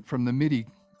instrument from the MIDI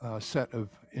set of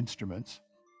instruments.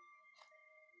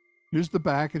 Here's the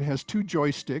back. It has 2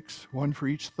 joysticks, one for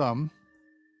each thumb.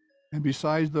 And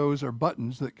besides those are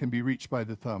buttons that can be reached by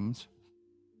the thumbs.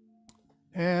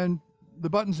 And the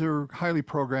buttons are highly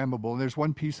programmable. There's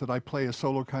one piece that I play a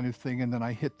solo kind of thing, and then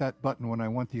I hit that button when I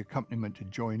want the accompaniment to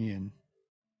join in.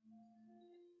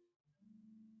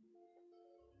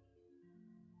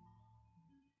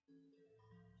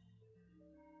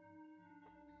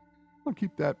 I'll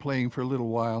keep that playing for a little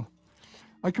while.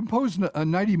 I composed a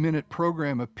 90-minute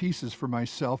program of pieces for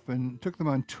myself and took them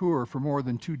on tour for more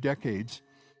than 2 decades.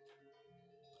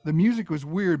 The music was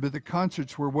weird, but the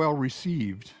concerts were well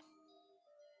received.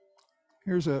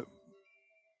 Here's a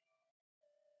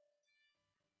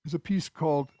piece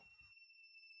called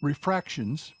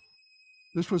Refractions.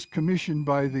 This was commissioned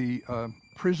by the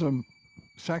Prism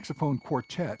Saxophone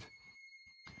Quartet,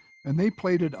 and they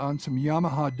played it on some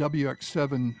Yamaha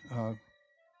WX7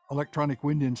 electronic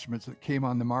wind instruments that came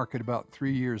on the market about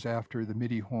 3 years after the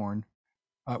MIDI horn,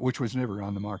 which was never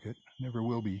on the market, never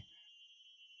will be.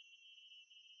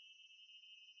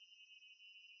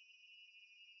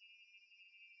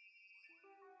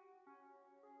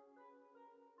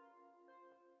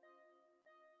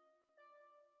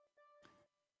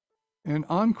 And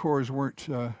encores weren't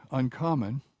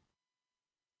uncommon.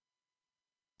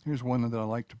 Here's one that I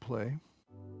like to play.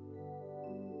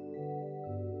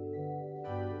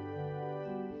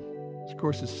 Of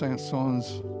course, it's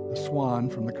Saint-Saëns' The Swan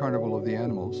from the Carnival of the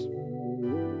Animals.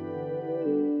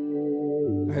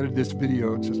 I edited this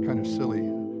video, it's just kind of silly.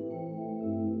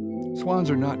 Swans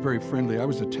are not very friendly. I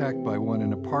was attacked by one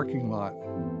in a parking lot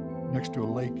next to a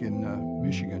lake in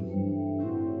Michigan.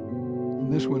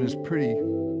 And this one is pretty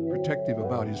protective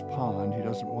about his pond. He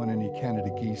doesn't want any Canada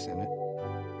geese in it.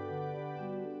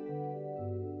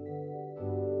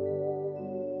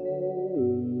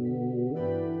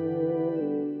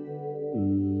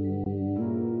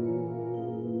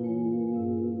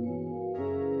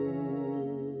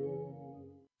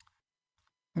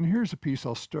 And here's a piece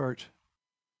I'll start.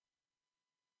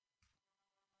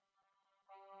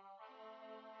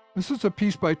 This is a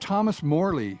piece by Thomas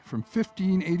Morley from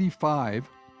 1585.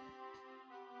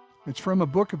 It's from a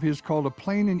book of his called A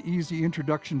Plain and Easy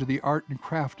Introduction to the Art and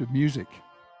Craft of Music.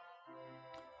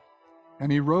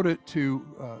 And he wrote it to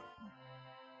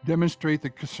demonstrate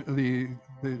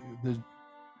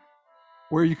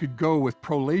where you could go with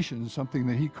prolations, something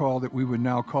that he called that we would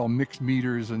now call mixed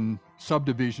meters and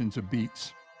subdivisions of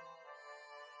beats.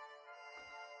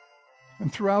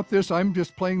 And throughout this, I'm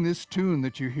just playing this tune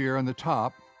that you hear on the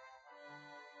top.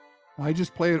 I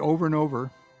just play it over and over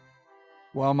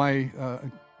while my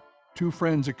two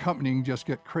friends accompanying just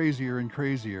get crazier and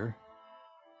crazier.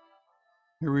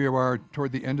 Here we are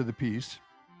toward the end of the piece.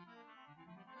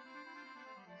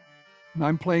 And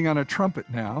I'm playing on a trumpet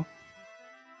now.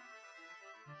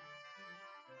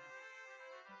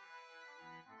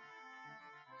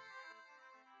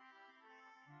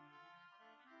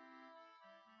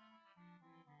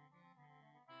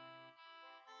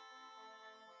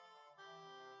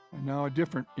 And now a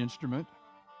different instrument.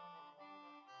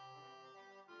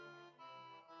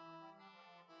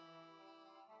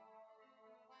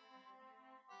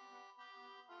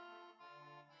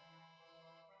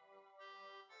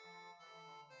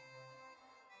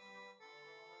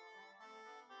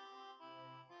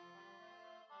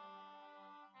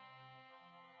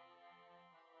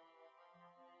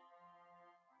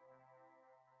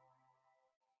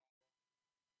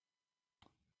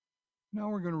 Now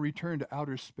we're going to return to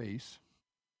outer space.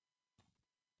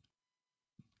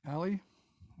 Allie,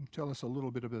 tell us a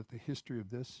little bit about the history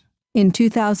of this. In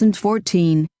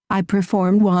 2014, I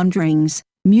performed Wanderings,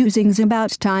 Musings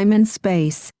about Time and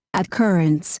Space, at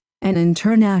Currents, an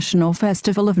international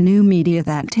festival of new media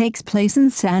that takes place in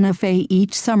Santa Fe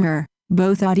each summer.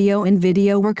 Both audio and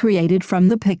video were created from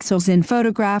the pixels in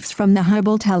photographs from the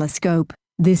Hubble telescope.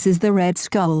 This is the Red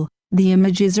Skull. The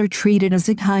images are treated as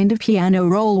a kind of piano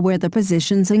roll where the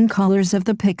positions and colors of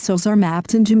the pixels are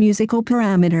mapped into musical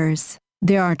parameters.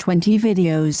 There are 20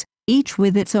 videos, each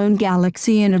with its own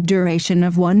galaxy and a duration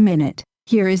of 1 minute.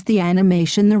 Here is the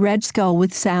animation The Red Skull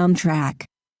with soundtrack.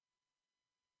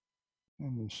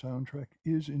 And the soundtrack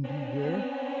is indeed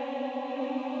there.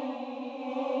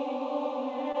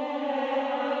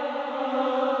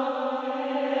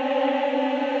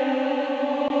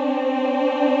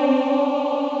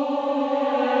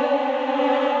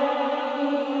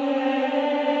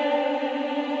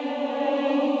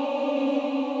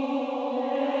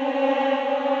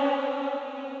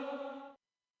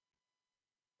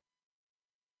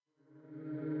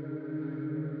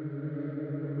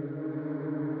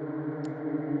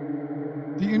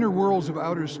 The Inner Worlds of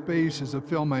Outer Space is a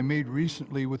film I made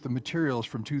recently with the materials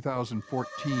from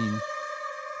 2014.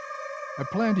 I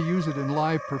plan to use it in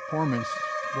live performance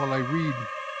while I read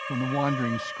from the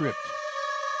Wandering script.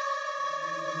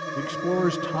 It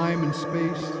explores time and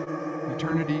space,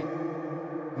 eternity,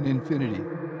 and infinity,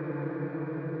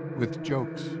 with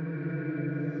jokes.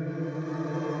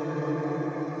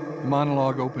 The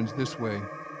monologue opens this way.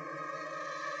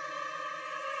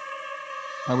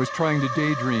 I was trying to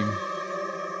daydream,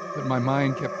 but my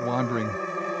mind kept wandering.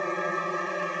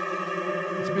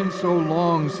 It's been so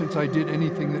long since I did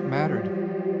anything that mattered.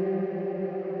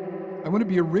 I want to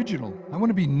be original. I want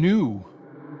to be new.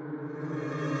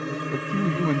 But few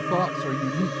human thoughts are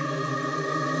unique.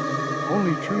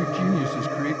 Only true geniuses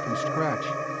create from scratch.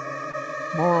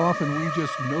 More often we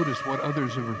just notice what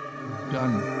others have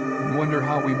done and wonder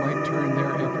how we might turn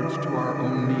their efforts to our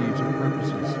own needs or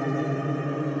purposes.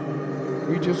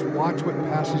 We just watch what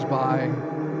passes by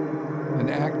and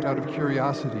act out of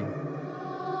curiosity,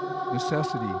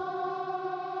 necessity,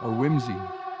 or whimsy.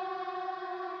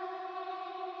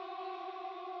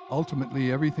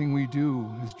 Ultimately, everything we do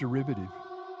is derivative.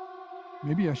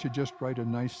 Maybe I should just write a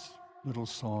nice little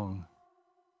song.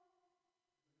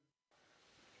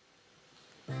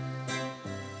 The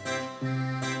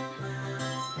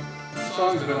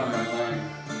songs have been on my mind.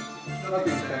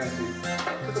 Nothing fancy.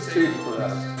 Let's save it for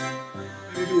us.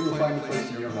 Maybe it'll find a place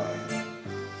in your mind.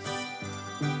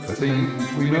 The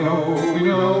things we know, we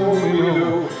know, we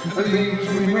know. The things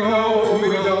we know, we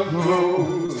don't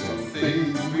know. Some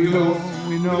things we know,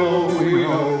 we know, we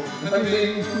know. And the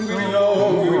things we know,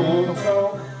 we won't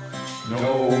know.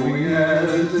 Knowing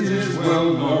as is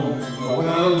well known, a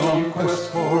well-known quest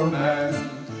for man.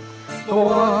 Though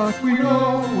what we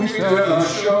know, we cannot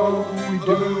show, we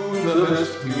do the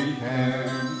best we can.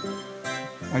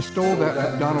 I stole that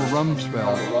from Donald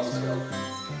Rumsfeld.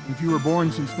 If you were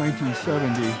born since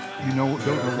 1970, you don't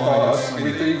know why that's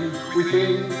funny.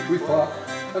 We thought,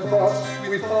 and thoughts,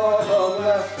 we thought of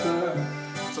laughter.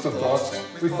 Some thoughts,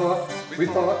 we thought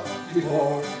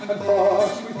before, and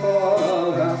thoughts, we thought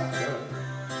of after.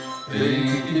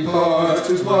 Thinking thoughts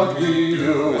is what we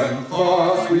do, and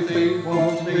thoughts we think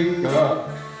won't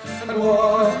linger. And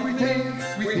what we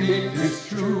think is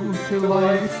true, till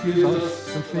life gives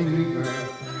us a finger.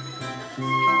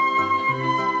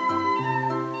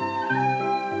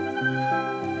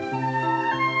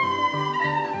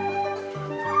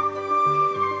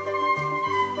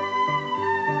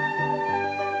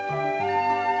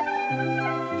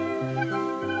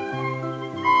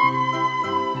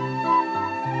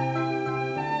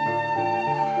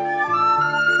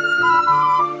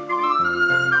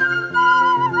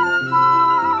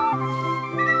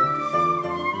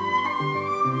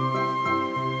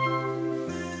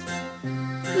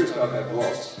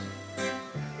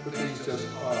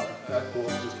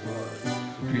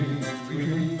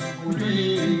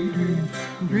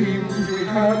 we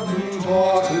hadn't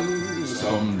forgotten,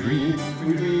 some dreams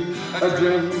we dreamed, a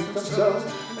dreamt of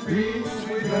self, and dreams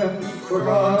we hadn't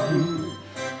forgotten.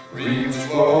 Dreams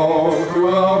flow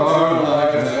throughout our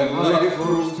life, and life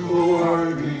flows through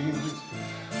our dreams.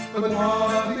 But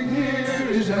nothing here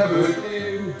is ever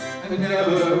clear, and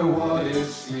never what it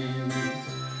seems.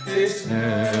 It's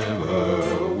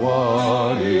never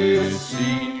what it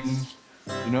seems.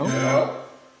 You know? Yeah.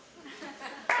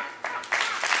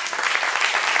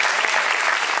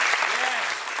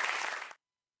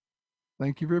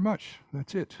 Thank you very much.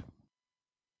 That's it.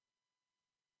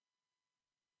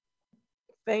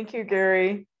 Thank you,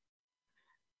 Gary.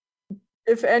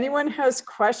 If anyone has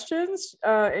questions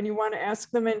and you want to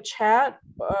ask them in chat,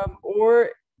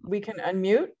 or we can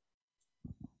unmute,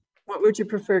 what would you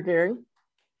prefer, Gary?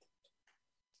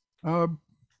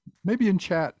 Maybe in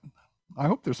chat. I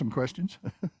hope there's some questions.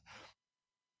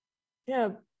 Yeah,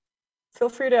 feel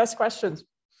free to ask questions.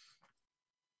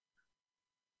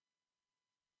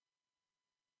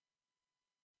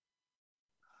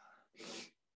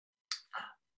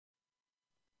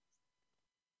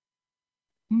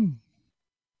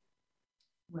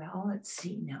 Well, let's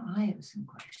see. Now I have some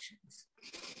questions.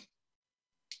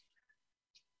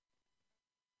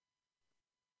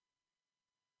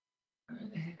 Where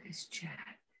the heck is chat?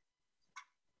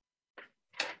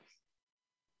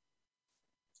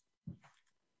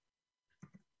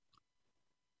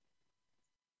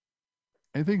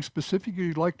 Anything specific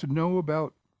you'd like to know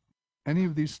about any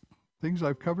of these things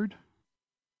I've covered?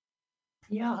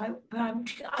 Yeah,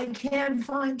 I can't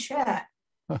find chat.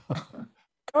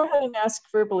 Go ahead and ask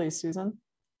verbally, Susan.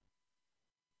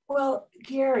 Well,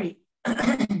 Gary,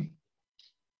 I'm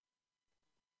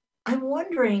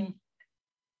wondering,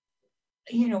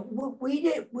 you know,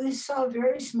 we saw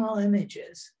very small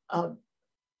images of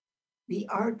the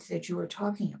art that you were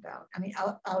talking about. I mean,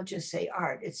 I'll just say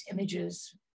art. It's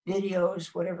images, videos,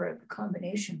 whatever the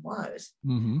combination was.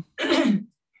 Mm-hmm.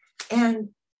 And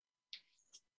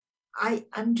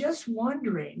I'm just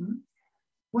wondering,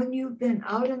 when you've been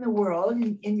out in the world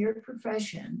in your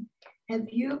profession, have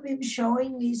you been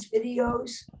showing these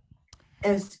videos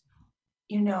as,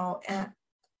 you know,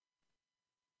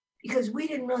 because we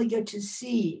didn't really get to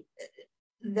see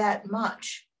that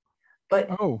much,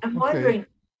 but I'm wondering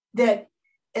that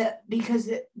because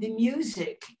the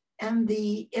music and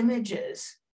the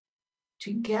images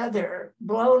together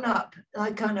blown up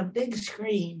like on a big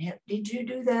screen. Did you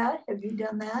do that? Have you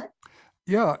done that?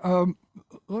 Yeah,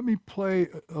 let me play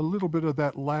a little bit of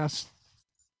that last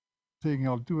thing.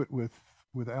 I'll do it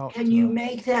without. Can you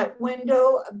make that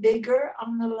window bigger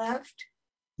on the left?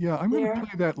 Yeah, I'm going to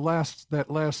play that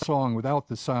last song without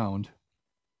the sound.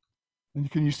 And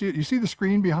can you see it? You see the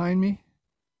screen behind me?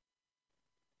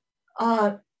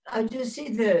 I just see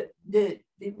the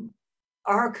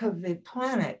arc of the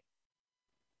planet.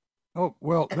 Oh,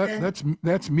 well,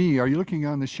 that's me. Are you looking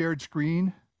on the shared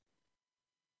screen?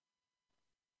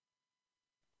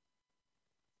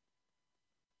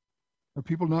 Are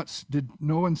people not, did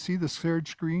no one see the shared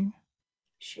screen?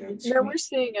 Shared screen? Yeah, we're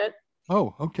seeing it.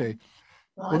 Oh, okay.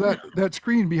 Well, that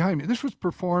screen behind me, this was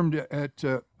performed at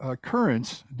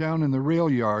Currents down in the rail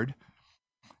yard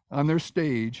on their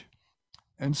stage.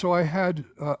 And so I had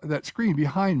that screen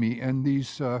behind me, and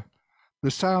these, the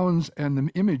sounds and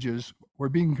the images were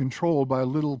being controlled by a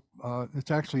little,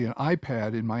 it's actually an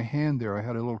iPad in my hand there. I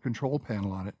had a little control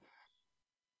panel on it.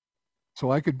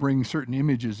 So I could bring certain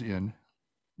images in.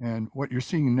 And what you're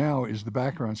seeing now is the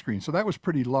background screen. So that was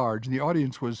pretty large. The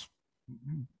audience was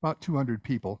about 200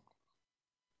 people.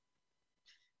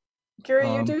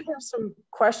 Gary, you do have some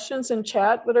questions in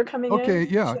chat that are coming in. Okay,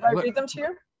 yeah. Should I read them to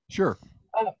you? Sure.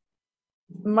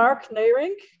 Mark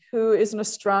Nayrink, who is an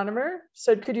astronomer,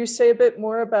 said, could you say a bit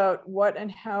more about what and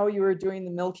how you were doing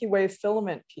the Milky Way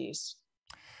filament piece?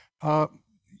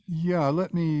 Yeah,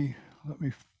 let me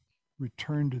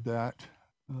return to that.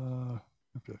 I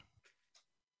have to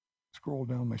scroll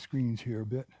down my screens here a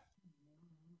bit.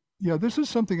 Yeah, this is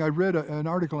something I read an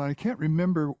article, and I can't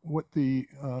remember what the,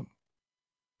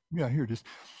 yeah, here it is.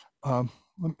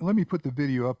 Let me put the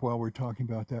video up while we're talking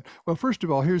about that. Well, first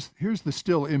of all, here's the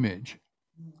still image.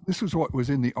 This is what was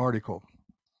in the article.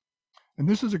 And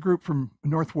this is a group from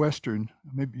Northwestern.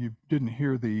 Maybe you didn't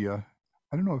hear the,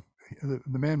 I don't know if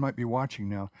the man might be watching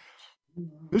now.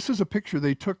 This is a picture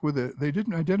they took with they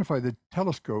didn't identify the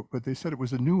telescope, but they said it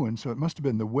was a new one, so it must have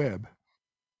been the Webb.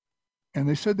 And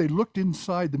they said they looked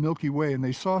inside the Milky Way and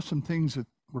they saw some things that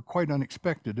were quite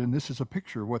unexpected, and this is a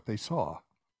picture of what they saw.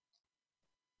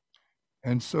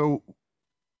 And so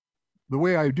the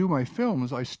way I do my film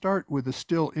is I start with a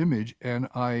still image and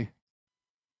I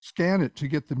scan it to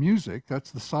get the music.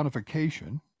 That's the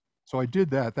sonification. So I did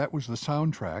that. That was the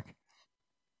soundtrack.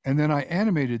 And then I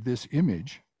animated this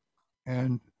image,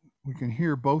 and we can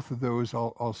hear both of those.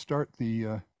 I'll start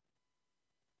the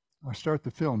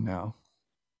film now.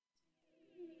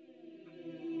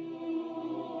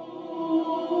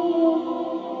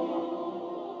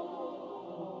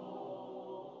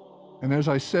 And as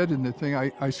I said in the thing,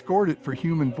 I scored it for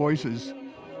human voices.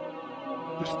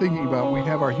 Just thinking about, we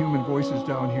have our human voices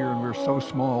down here and we're so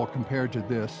small compared to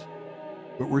this,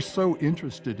 but we're so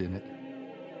interested in it.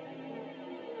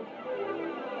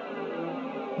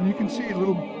 And you can see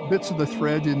little bits of the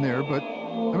thread in there, but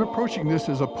I'm approaching this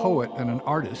as a poet and an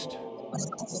artist,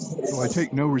 so I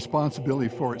take no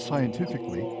responsibility for it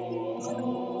scientifically.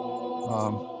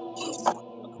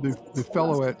 The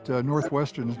fellow at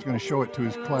Northwestern is going to show it to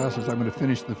his classes. I'm going to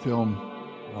finish the film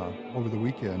over the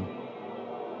weekend.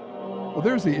 Well,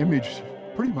 there's the image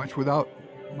pretty much without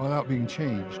being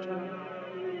changed.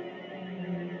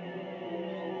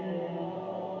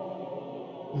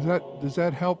 Does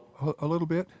that help a little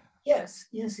bit? Yes,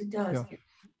 it does. Yeah.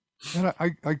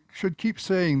 And I should keep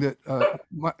saying that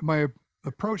my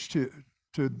approach to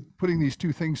putting these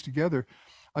two things together,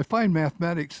 I find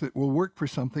mathematics that will work for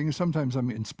something. Sometimes I'm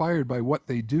inspired by what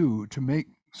they do to make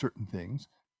certain things.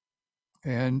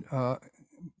 And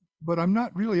but I'm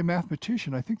not really a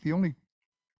mathematician. I think the only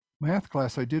math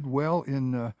class I did well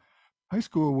in high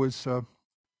school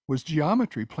was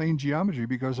geometry, plain geometry,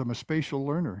 because I'm a spatial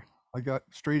learner. I got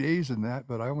straight A's in that,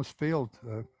 but I almost failed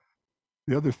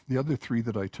the other three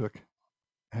that I took,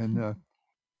 and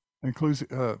includes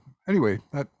anyway.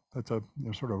 That's a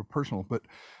sort of a personal, but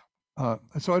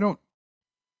so I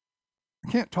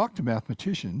can't talk to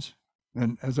mathematicians,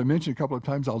 and as I mentioned a couple of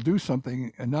times, I'll do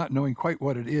something and not knowing quite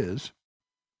what it is,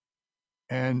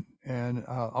 and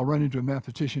I'll run into a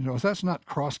mathematician who goes, "That's not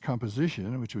cross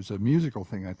composition," which was a musical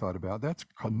thing I thought about. That's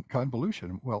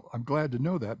convolution. Well, I'm glad to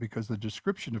know that, because the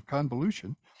description of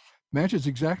convolution matches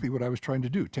exactly what I was trying to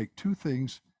do. Take two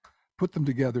things, put them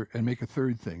together, and make a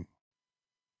third thing.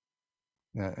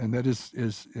 And that is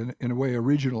in a way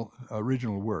original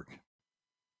work.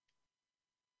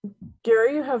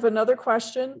 Gary, you have another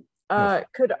question. Yes.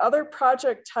 Could other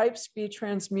project types be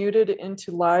transmuted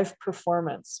into live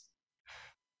performance?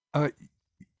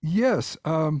 Yes.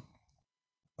 The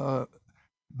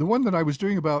one that I was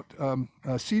doing about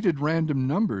seeded random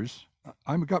numbers,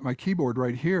 I've got my keyboard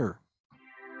right here.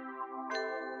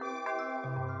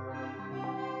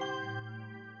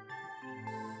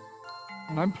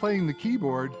 And I'm playing the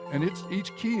keyboard, and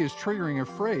each key is triggering a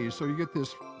phrase. So you get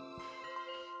this.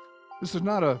 This is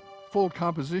not a full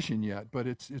composition yet, but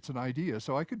it's an idea.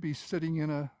 So I could be sitting in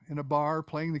a bar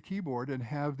playing the keyboard and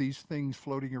have these things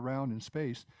floating around in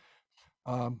space.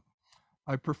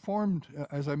 I performed,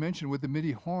 as I mentioned, with the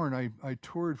MIDI horn. I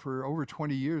toured for over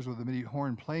 20 years with the MIDI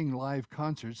horn, playing live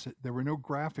concerts. There were no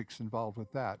graphics involved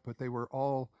with that, but they were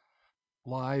all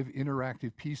live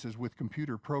interactive pieces with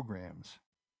computer programs.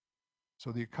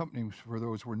 So the accompaniments for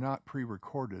those were not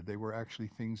pre-recorded. They were actually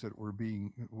things that were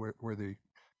where the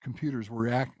computers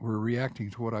were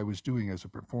reacting to what I was doing as a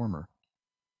performer.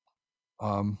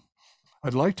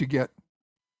 I'd like to get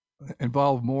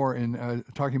involved more in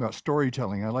talking about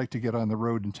storytelling. I like to get on the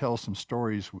road and tell some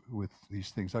stories with these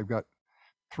things. I've got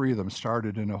 3 of them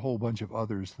started, and a whole bunch of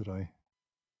others that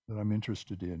I'm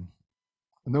interested in.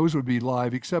 And those would be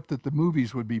live, except that the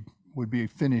movies would be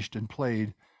finished and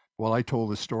played while I told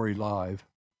the story live.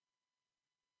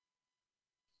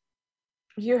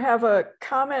 You have a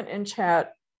comment in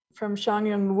chat from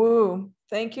Xiangyun Wu.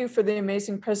 Thank you for the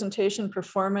amazing presentation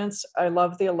performance. I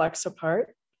love the Alexa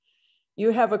part.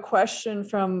 You have a question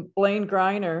from Blaine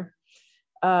Greiner.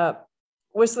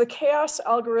 Was the chaos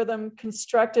algorithm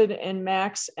constructed in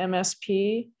Max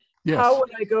MSP? Yes. How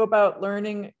would I go about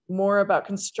learning more about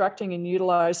constructing and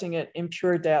utilizing it in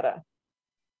pure data?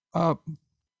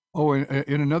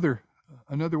 In another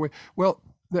way. Well,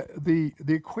 the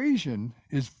equation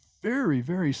is very,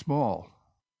 very small.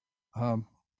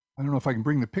 I don't know if I can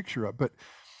bring the picture up, but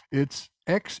it's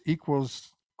x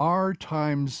equals r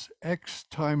times x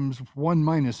times 1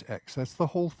 minus x. That's the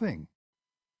whole thing.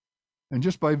 And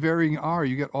just by varying r,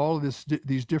 you get all of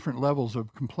these different levels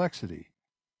of complexity.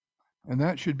 And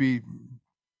that should be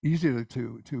easy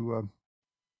to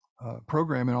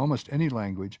program in almost any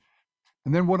language.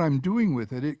 And then what I'm doing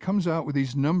with it, it comes out with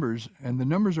these numbers, and the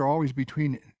numbers are always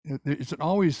it's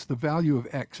always the value of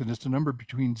x, and it's a number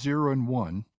between 0 and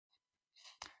 1.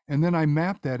 And then I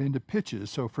map that into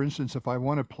pitches. So for instance, if I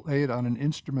want to play it on an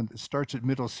instrument that starts at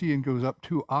middle C and goes up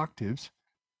 2 octaves,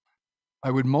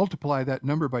 I would multiply that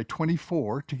number by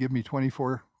 24 to give me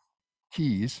 24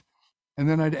 keys. And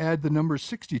then I'd add the number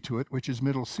 60 to it, which is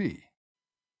middle C.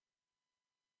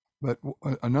 But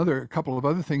a couple of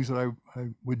other things that I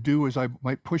would do is I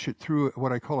might push it through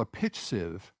what I call a pitch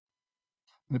sieve.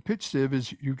 And the pitch sieve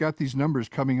is you've got these numbers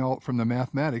coming out from the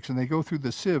mathematics, and they go through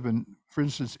the sieve. And for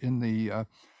instance, in the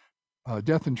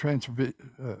Death and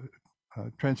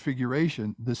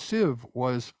Transfiguration, the sieve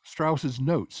was Strauss's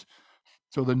notes.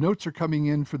 So the notes are coming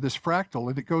in for this fractal,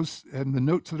 and it goes, and the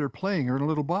notes that are playing are in a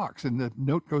little box, and the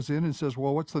note goes in and says,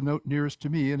 well, what's the note nearest to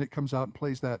me? And it comes out and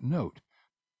plays that note.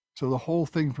 So the whole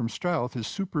thing from Strauss is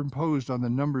superimposed on the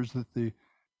numbers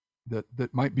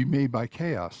that might be made by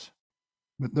chaos.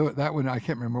 But that one, I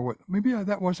can't remember what, maybe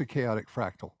that was a chaotic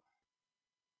fractal.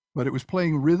 But it was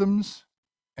playing rhythms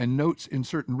and notes in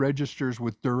certain registers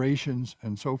with durations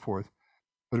and so forth.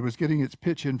 But it was getting its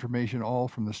pitch information all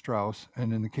from the Strauss.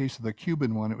 And in the case of the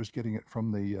Cuban one, it was getting it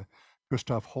from the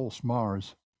Gustav Holst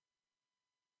Mars.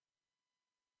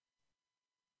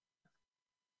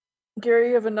 Gary,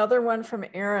 you have another one from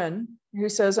Aaron who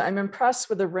says, I'm impressed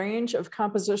with the range of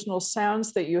compositional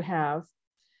sounds that you have.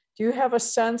 Do you have a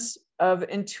sense of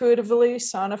intuitively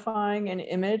sonifying an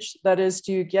image? That is,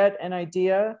 do you get an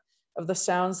idea of the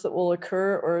sounds that will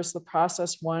occur, or is the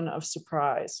process one of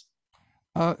surprise?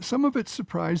 Some of it's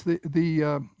surprise.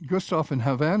 The Gustav in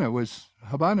Havana was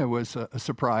a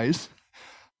surprise.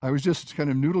 I was just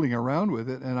kind of noodling around with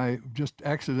it, and I just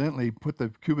accidentally put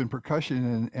the Cuban percussion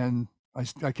in, and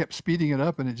I kept speeding it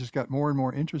up, and it just got more and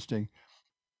more interesting.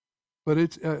 But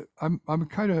it's I'm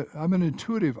an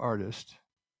intuitive artist,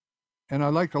 and I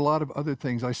like a lot of other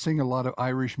things. I sing a lot of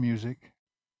Irish music,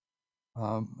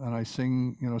 and I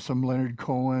sing some Leonard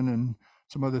Cohen and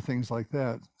some other things like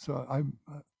that. So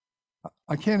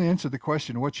I can't answer the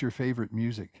question, what's your favorite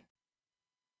music?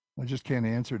 I just can't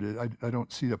answer it. I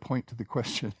don't see the point to the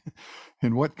question.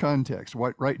 In what context?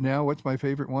 What right now? What's my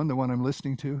favorite one? The one I'm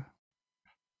listening to.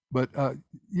 But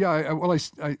yeah,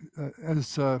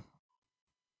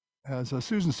 as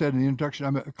Susan said in the introduction,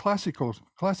 I'm a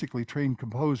classically trained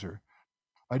composer.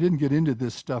 I didn't get into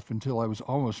this stuff until I was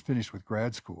almost finished with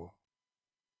grad school.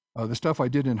 The stuff I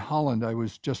did in Holland, I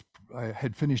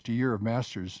had finished a year of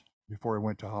master's before I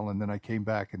went to Holland. Then I came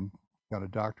back and got a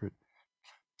doctorate.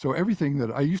 So everything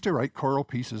that I used to write choral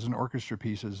pieces and orchestra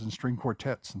pieces and string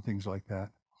quartets and things like that.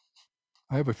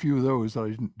 I have a few of those that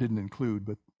I didn't include,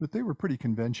 but they were pretty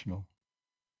conventional.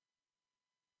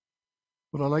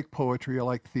 But I like poetry. I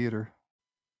like theater.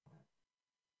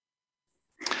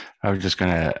 I was just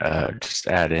going to just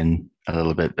add in a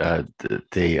little bit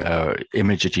the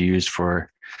image that you used to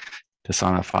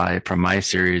sonify from my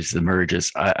series, the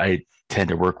merges. I tend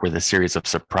to work with a series of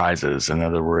surprises. In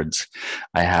other words,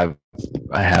 I have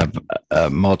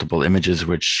multiple images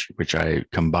which I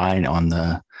combine on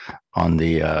the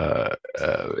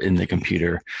in the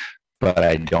computer, but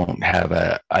I don't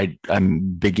have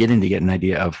I'm beginning to get an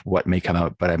idea of what may come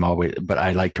out, but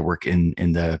I like to work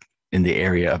in the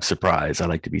area of surprise. I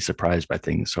like to be surprised by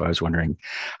things. So I was wondering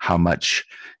how much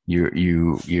you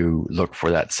look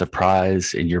for that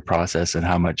surprise in your process, and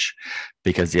how much,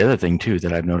 because the other thing too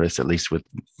that I've noticed, at least with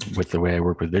the way I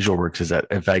work with VisualWorks, is that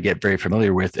if I get very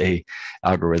familiar with a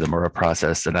algorithm or a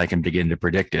process, then I can begin to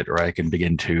predict it, or I can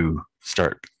begin to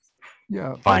start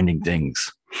finding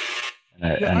things.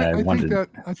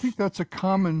 I think that's a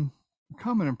common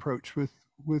approach with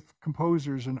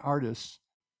composers and artists.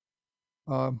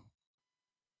 Some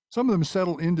of them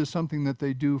settle into something that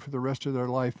they do for the rest of their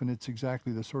life, and it's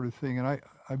exactly the sort of thing. And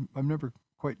I've never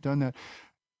quite done that.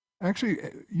 Actually,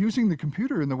 using the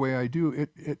computer in the way I do,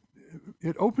 it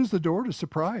opens the door to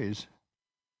surprise.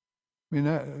 I mean,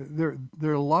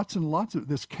 there are lots and lots of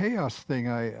this chaos thing.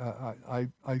 I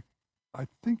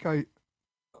think I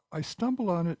stumbled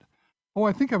on it. Oh,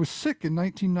 I think I was sick in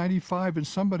 1995, and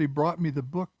somebody brought me the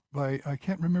book by, I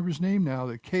can't remember his name now,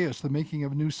 The Chaos, The Making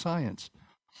of New Science.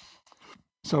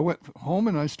 So I went home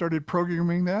and I started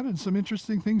programming that, and some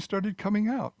interesting things started coming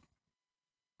out.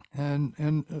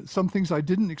 And some things I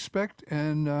didn't expect.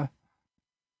 And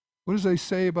what does they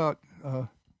say about, I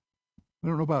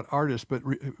don't know about artists, but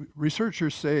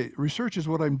researchers say, research is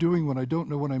what I'm doing when I don't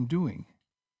know what I'm doing.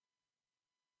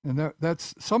 And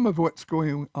that's some of what's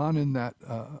going on in that,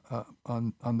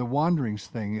 on the wanderings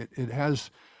thing.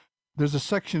 There's a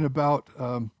section about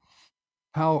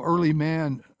how early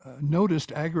man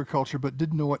noticed agriculture but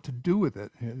didn't know what to do with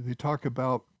it. They talk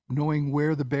about knowing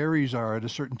where the berries are at a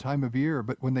certain time of year,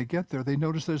 but when they get there, they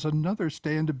notice there's another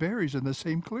stand of berries in the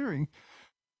same clearing,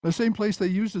 the same place they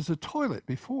used as a toilet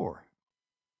before.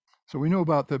 So we know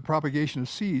about the propagation of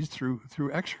seeds through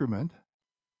excrement.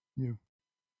 You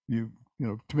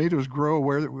know, tomatoes grow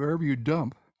wherever you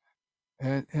dump,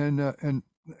 and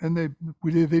they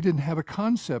didn't have a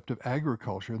concept of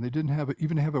agriculture, and they didn't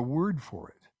even have a word for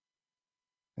it.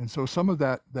 And so some of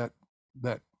that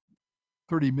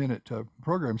 30-minute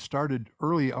program started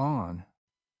early on,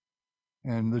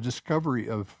 and the discovery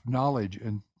of knowledge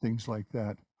and things like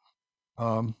that.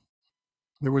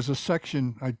 There was a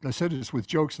section, I said this with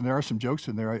jokes, and there are some jokes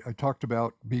in there. I talked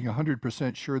about being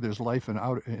 100% sure there's life in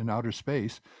outer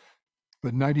space,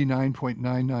 but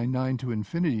 99.999 to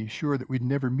infinity sure that we'd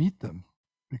never meet them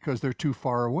because they're too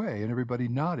far away. And everybody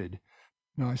nodded.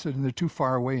 No, I said, and they're too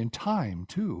far away in time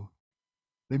too.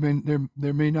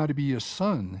 There may not be a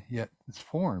sun yet that's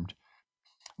formed.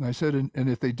 And I said, and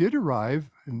if they did arrive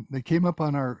and they came up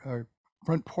on our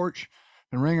front porch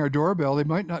and rang our doorbell, they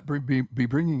might not be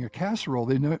bringing a casserole.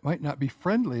 They might not be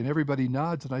friendly. And everybody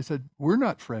nods. And I said, we're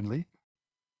not friendly.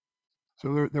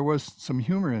 So there was some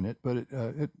humor in it, but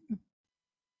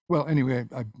well, anyway,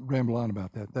 I ramble on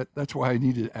about that. That's why I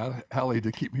needed Allie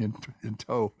to keep me in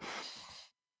tow.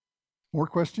 More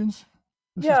questions?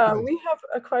 Yeah, we have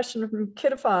a question from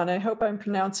Kitafon. I hope I'm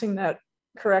pronouncing that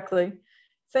correctly.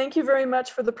 Thank you very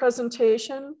much for the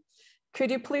presentation.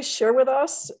 Could you please share with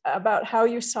us about how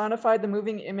you sonified the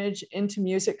moving image into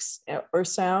music or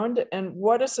sound? And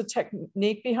what is the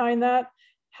technique behind that?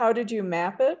 How did you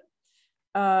map it?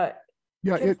 Yeah,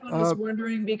 I was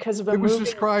wondering because of it was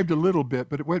described a little bit,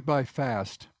 but it went by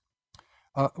fast.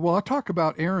 Well, I'll talk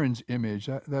about Aaron's image.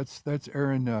 That's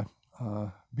Aaron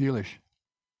Bielish.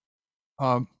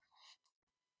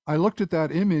 I looked at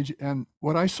that image, and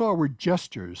what I saw were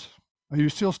gestures. You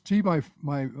still see my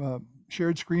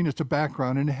shared screen. It's a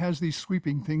background, and it has these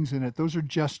sweeping things in it. Those are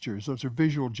gestures. Those are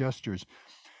visual gestures.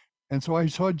 And so I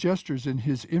saw gestures in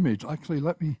his image. Actually,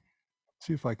 let me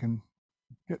see if I can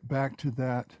get back to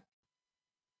that.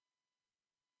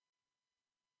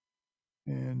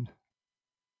 And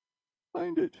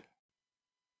find it.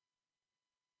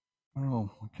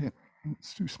 Oh, I can't.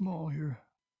 It's too small here.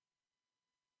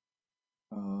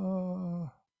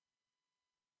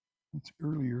 It's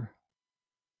earlier.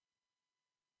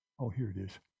 Oh, here it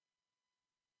is.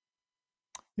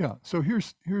 Yeah, so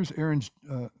here's Aaron's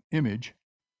image.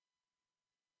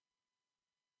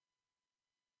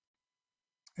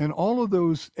 And all of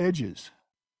those edges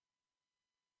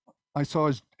I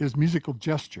saw as musical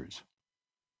gestures.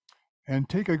 And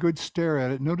take a good stare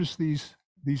at it. Notice these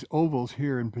ovals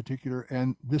here in particular,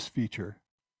 and this feature.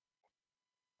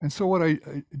 And so what I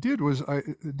did was I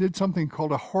did something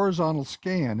called a horizontal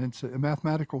scan. It's a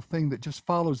mathematical thing that just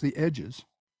follows the edges.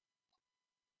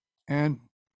 And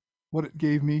what it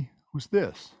gave me was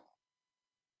this.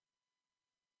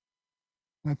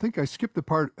 And I think I skipped the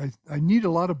part. I need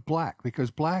a lot of black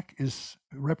because black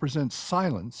represents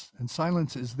silence, and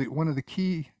silence is one of the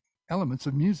key elements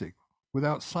of music.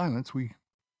 Without silence, we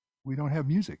don't have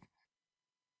music.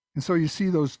 And so you see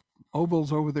those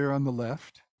ovals over there on the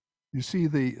left. You see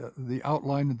the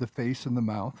outline of the face and the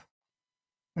mouth.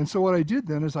 And so what I did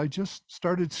then is I just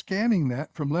started scanning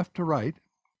that from left to right.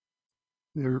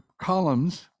 There are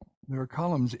columns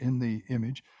in the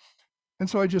image. And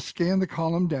so I just scanned the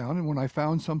column down, and when I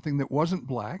found something that wasn't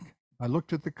black, I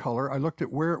looked at the color, I looked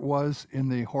at where it was in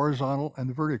the horizontal and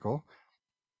the vertical.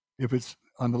 If it's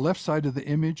on the left side of the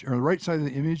image or the right side of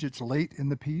the image, it's late in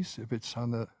the piece. If it's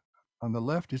on the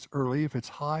left, it's early. If it's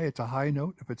high, it's a high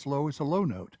note. If it's low, it's a low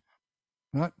note.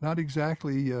 Not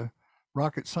exactly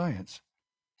rocket science.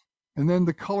 And then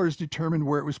the colors determined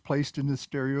where it was placed in the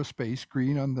stereo space,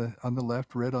 green on the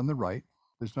left, red on the right.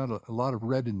 There's not a lot of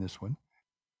red in this one.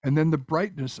 And then the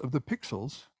brightness of the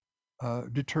pixels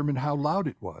determined how loud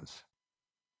it was.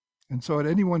 And so at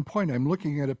any one point, I'm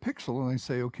looking at a pixel and I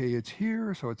say, okay, it's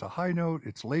here, so it's a high note,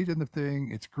 it's late in the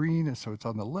thing, it's green, and so it's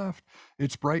on the left,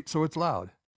 it's bright, so it's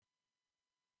loud.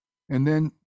 And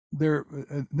then there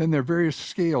are various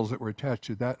scales that were attached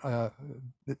to that.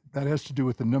 That has to do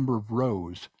with the number of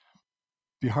rows.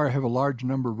 If you have a large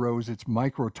number of rows, it's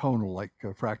microtonal, like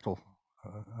fractal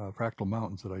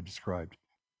mountains that I described.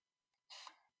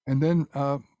 And then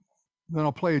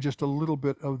I'll play just a little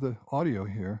bit of the audio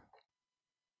here.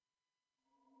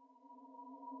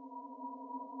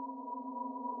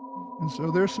 And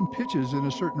so there's some pitches in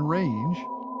a certain range.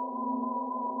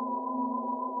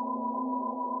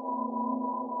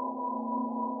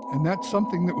 And that's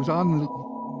something that was on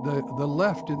the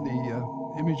left in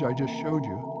the image I just showed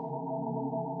you.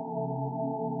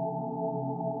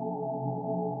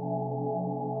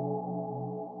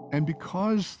 And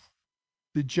because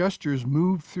the gestures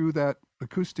move through that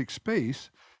acoustic space,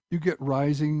 you get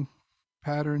rising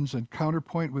patterns and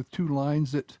counterpoint with two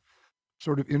lines that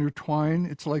sort of intertwine.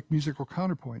 It's like musical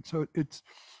counterpoint. So I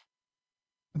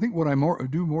think what I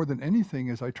do more than anything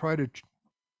is I try to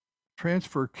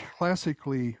transfer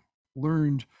classically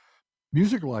learned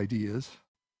musical ideas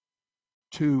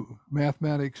to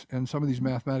mathematics and some of these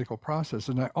mathematical processes.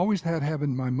 And I always have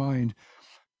in my mind,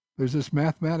 there's this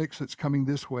mathematics that's coming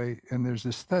this way, and there's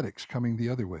aesthetics coming the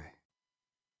other way.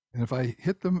 And if I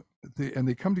hit them and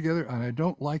they come together and I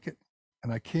don't like it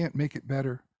and I can't make it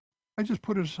better, I just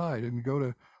put it aside and go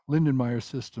to Lindenmayer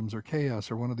systems or chaos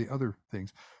or one of the other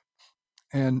things.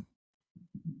 And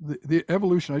the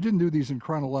evolution, I didn't do these in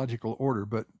chronological order,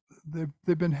 but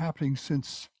they've been happening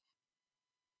since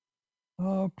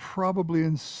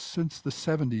probably since the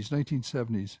 70s,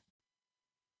 1970s.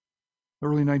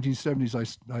 Early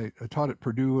 1970s, I taught at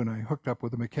Purdue, and I hooked up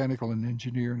with a mechanical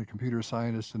engineer and a computer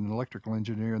scientist and an electrical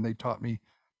engineer, and they taught me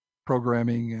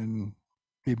programming and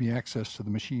gave me access to the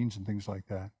machines and things like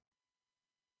that.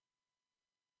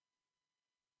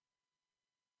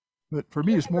 But for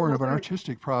me, it's more of an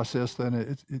artistic process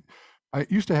than I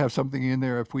used to have something in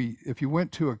there. If you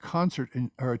went to a concert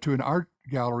or to an art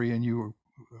gallery and you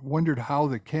wondered how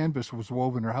the canvas was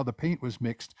woven or how the paint was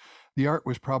mixed, the art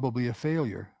was probably a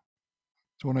failure.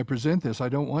 So when I present this, I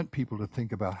don't want people to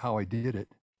think about how I did it.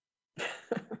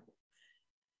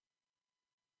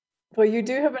 Well, you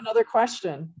do have another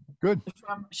question. Good.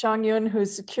 From Shang Yun,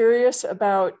 who's curious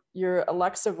about your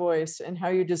Alexa voice and how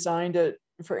you designed it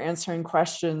for answering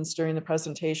questions during the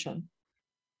presentation.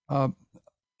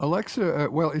 Alexa,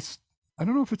 well, I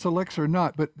don't know if it's Alexa or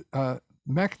not, but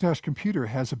Macintosh computer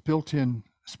has a built-in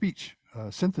speech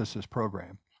synthesis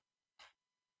program.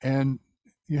 And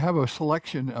you have a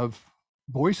selection of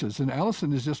voices, and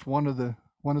Allison is just one of the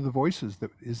voices that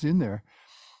is in there.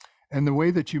 And the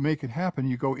way that you make it happen,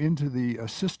 you go into the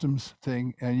systems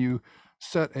thing and you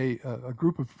set a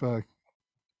group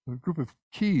of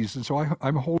keys. And so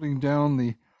I'm holding down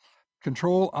the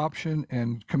Control, Option,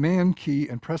 and Command key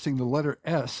and pressing the letter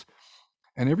S,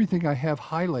 and everything I have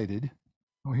highlighted.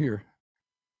 Oh, here.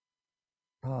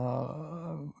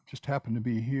 Just happened to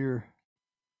be here.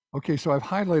 Okay, so I've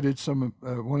highlighted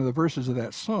one of the verses of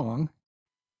that song,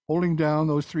 holding down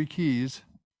those three keys.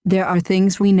 There are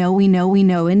things we know,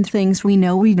 and things we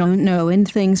know we don't know, and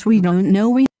things we don't know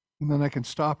we. And then I can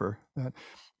stop her.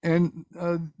 And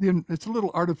it's a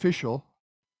little artificial,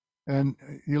 and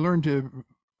you learn to.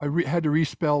 I had to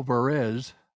respell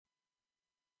Varese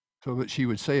so that she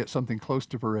would say it something close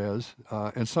to Varese,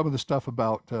 and some of the stuff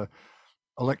about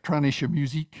elektronische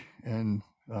Musik and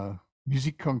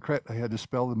Musik concrète, I had to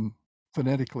spell them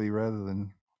phonetically rather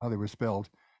than how they were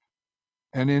spelled.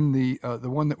 And in the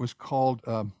one that was called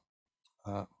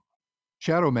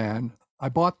Shadow Man, I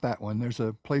bought that one. There's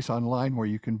a place online where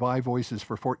you can buy voices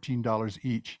for $14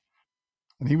 each.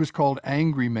 And he was called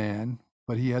Angry Man,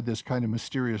 but he had this kind of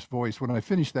mysterious voice. When I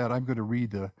finish that, I'm going to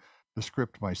read the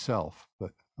script myself,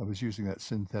 but I was using that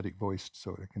synthetic voice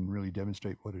so I can really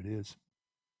demonstrate what it is.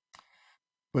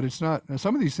 But it's not,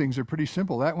 some of these things are pretty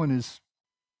simple. That one is,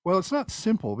 well, it's not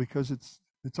simple because it's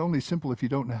only simple if you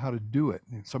don't know how to do it.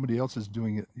 If somebody else is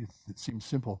doing it, it seems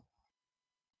simple.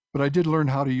 But I did learn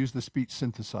how to use the speech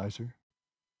synthesizer.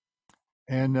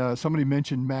 And somebody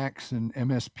mentioned Max and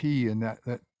MSP, and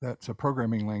that's a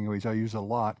programming language I use a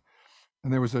lot.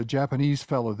 And there was a Japanese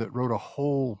fellow that wrote a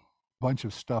whole bunch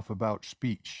of stuff about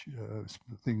speech,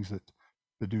 things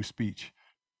that do speech.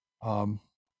 The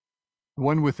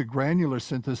one with the granular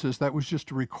synthesis, that was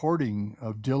just a recording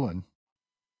of Dylan.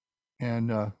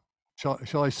 And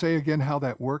shall I say again how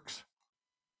that works?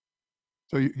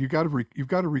 So you've got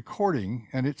a recording,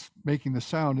 and it's making the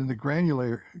sound, and the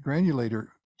granulator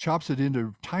chops it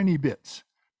into tiny bits,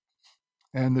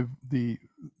 and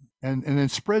and then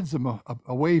spreads them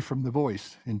away from the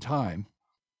voice in time.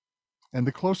 And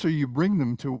the closer you bring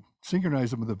them to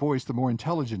synchronize them with the voice, the more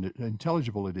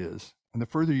intelligible it is, and the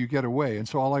further you get away. And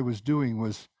so all I was doing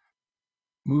was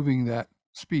moving that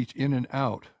speech in and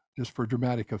out just for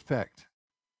dramatic effect.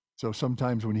 So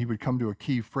sometimes when he would come to a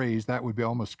key phrase, that would be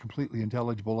almost completely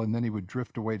intelligible, and then he would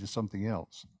drift away to something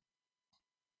else.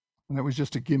 And that was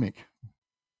just a gimmick.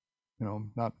 You know,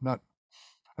 not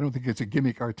I don't think it's a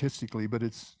gimmick artistically, but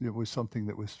it was something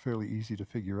that was fairly easy to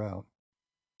figure out.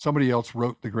 Somebody else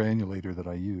wrote the granulator that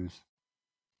I use.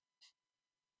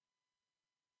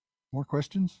 More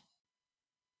questions?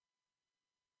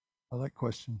 I like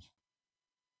questions.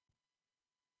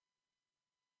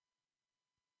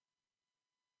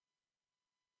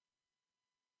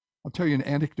 I'll tell you an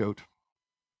anecdote.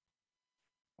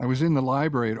 I was in the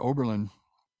library at Oberlin,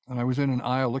 and I was in an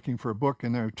aisle looking for a book,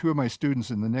 and there were two of my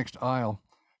students in the next aisle.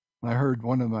 And I heard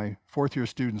one of my fourth-year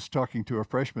students talking to a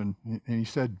freshman, and he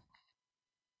said,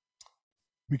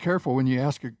 "Be careful when you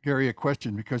ask Gary a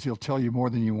question, because he'll tell you more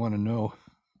than you want to know."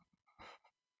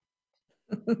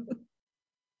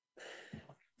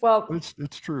 Well,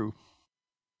 it's true.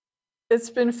 It's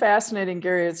been fascinating,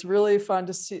 Gary. It's really fun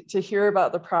to hear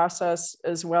about the process,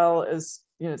 as well as,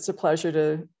 it's a pleasure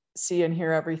to see and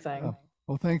hear everything. Yeah.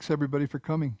 Well, thanks everybody for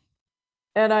coming.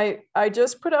 And I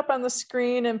just put up on the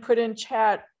screen and put in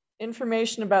chat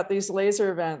information about these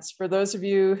laser events for those of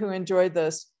you who enjoyed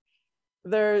this.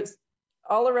 There's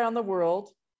all around the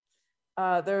world.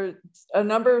 There's a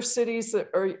number of cities that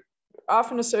are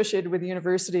often associated with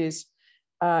universities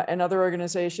and other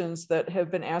organizations that have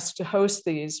been asked to host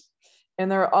these, and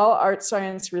they're all art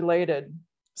science related.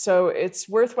 So it's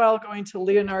worthwhile going to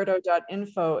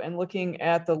leonardo.info and looking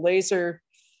at the laser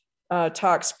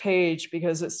talks page,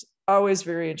 because it's always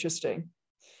very interesting.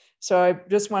 So I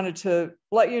just wanted to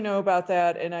let you know about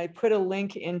that, and I put a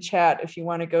link in chat if you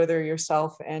want to go there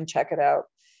yourself and check it out.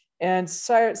 And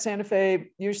SciArt Santa Fe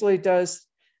usually does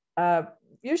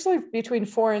usually between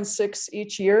 4 and 6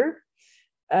 each year.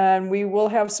 And we will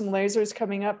have some lasers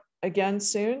coming up again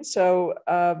soon. So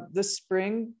this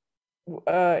spring,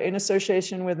 in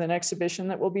association with an exhibition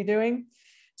that we'll be doing.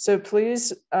 So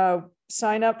please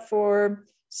sign up for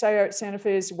SciArt Santa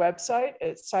Fe's website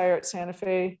at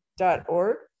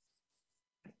sciartsantafe.org.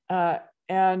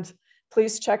 And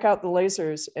please check out the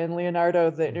lasers and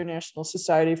Leonardo, the International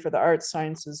Society for the Arts,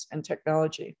 Sciences, and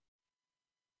Technology.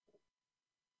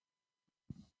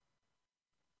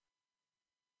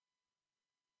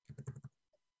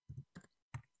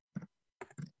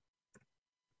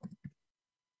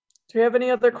 Do we have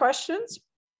any other questions?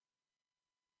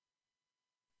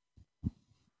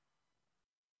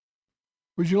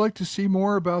 Would you like to see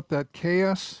more about that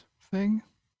chaos thing?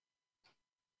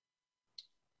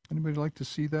 Anybody like to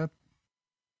see that?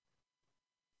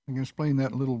 I can explain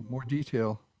that in a little more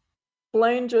detail.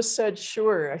 Blaine just said,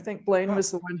 sure. I think Blaine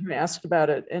was the one who asked about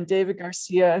it, and David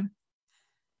Garcia.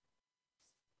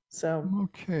 So.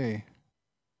 Okay.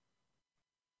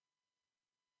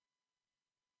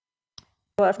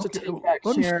 We'll have to take back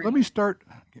sharing. Let me start.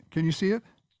 Can you see it?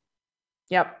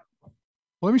 Yep.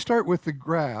 Let me start with the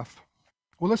graph.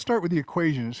 Well, let's start with the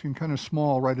equation. It's kind of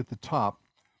small right at the top.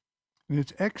 And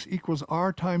it's x equals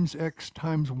r times x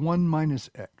times 1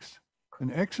 minus x.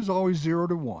 And x is always 0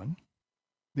 to 1.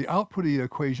 The output of the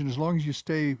equation, as long as you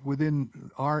stay within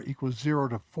r equals 0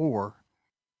 to 4,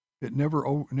 it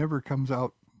never comes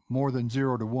out more than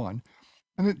 0 to 1.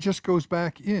 And it just goes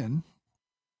back in.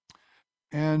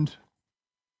 And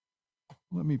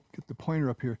let me get the pointer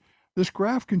up here. This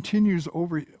graph continues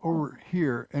over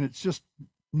here, and it's just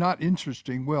not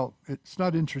interesting. Well, it's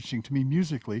not interesting to me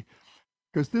musically,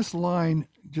 because this line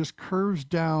just curves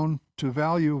down to a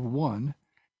value of 1,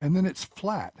 and then it's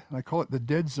flat. And I call it the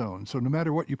dead zone. So no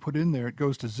matter what you put in there, it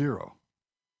goes to 0.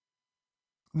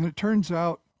 And it turns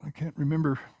out, I can't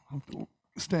remember, I'll have to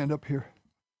stand up here.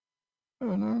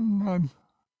 I'm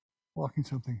blocking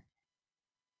something.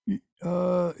 It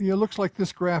looks like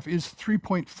this graph is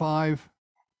 3.5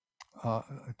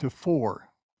 to 4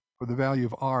 for the value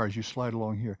of r as you slide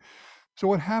along here. So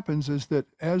what happens is that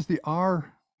as the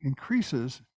r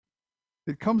increases,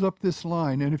 it comes up this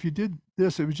line. And if you did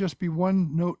this, it would just be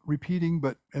one note repeating,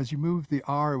 but as you move the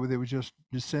r, it would just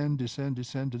descend, descend,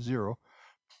 descend to 0.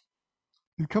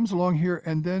 It comes along here,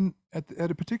 and then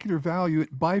at a particular value,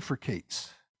 it bifurcates.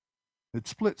 It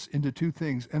splits into 2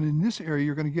 things. And in this area,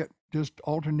 you're going to get just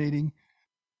alternating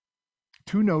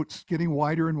 2 notes getting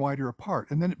wider and wider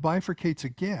apart. And then it bifurcates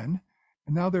again.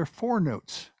 And now there are 4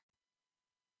 notes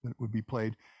that would be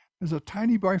played. There's a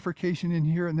tiny bifurcation in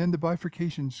here, and then the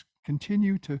bifurcations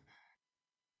continue to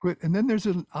quit. And then there's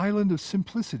an island of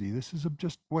simplicity. This is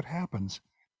just what happens.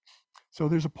 So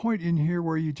there's a point in here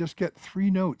where you just get 3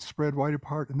 notes spread wide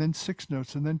apart, and then 6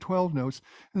 notes, and then 12 notes,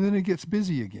 and then it gets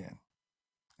busy again.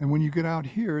 And when you get out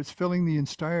here, it's filling the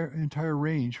entire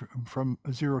range from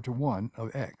 0 to 1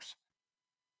 of x.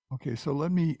 Okay, so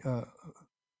let me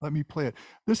play it.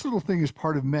 This little thing is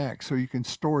part of Mac, so you can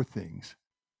store things.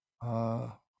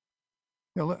 Yeah,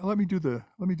 let me do the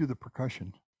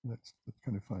percussion. That's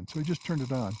kind of fun. So I just turned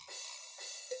it on,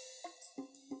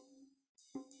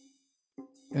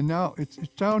 and now it's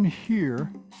down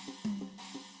here,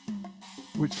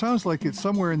 which sounds like it's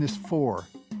somewhere in this 4.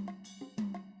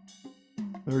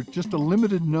 There are just a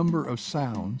limited number of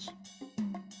sounds,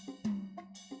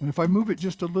 and if I move it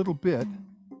just a little bit,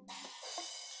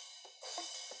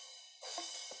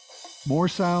 more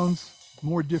sounds,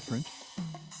 more different.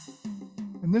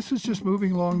 And this is just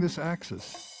moving along this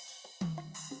axis.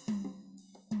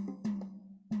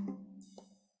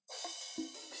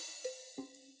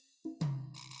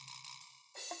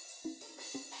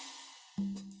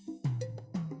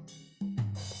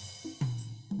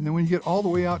 And then when you get all the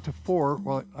way out to 4,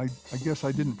 well, I guess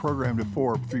I didn't program to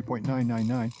 4,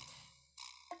 3.999.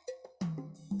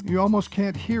 you almost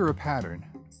can't hear a pattern.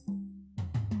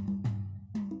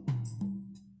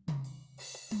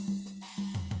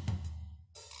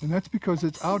 And that's because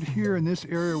it's out here in this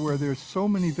area where there's so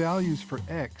many values for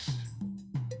X.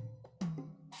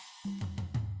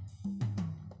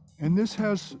 And this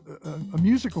has a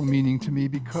musical meaning to me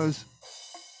because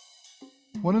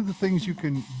one of the things you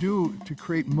can do to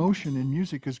create motion in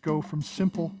music is go from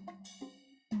simple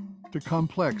to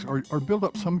complex, or build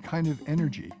up some kind of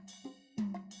energy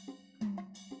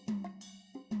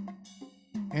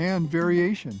and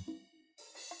variation.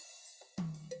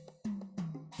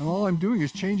 And all I'm doing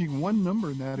is changing one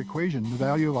number in that equation, the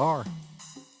value of R.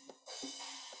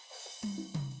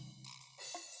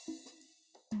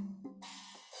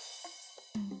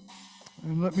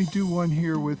 And let me do one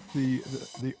here with the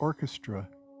orchestra.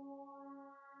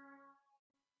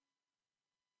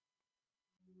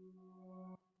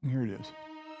 Here it is.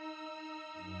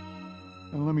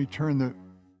 And let me turn the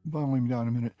volume down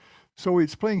a minute. So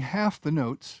it's playing half the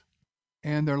notes,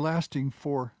 and they're lasting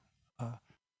for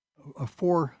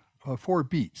four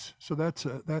beats. So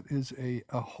that is a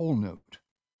whole note.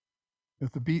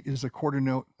 If the beat is a quarter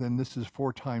note, then this is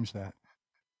 4 times that.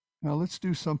 Now let's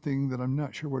do something that I'm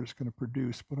not sure what it's going to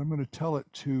produce, but I'm going to tell it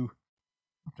to,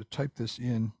 I have to type this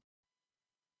in.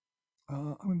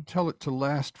 I'm going to tell it to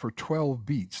last for 12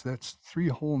 beats. That's 3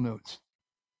 whole notes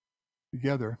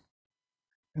together.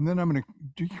 And then I'm going to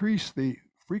decrease the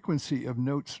frequency of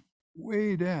notes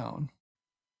way down.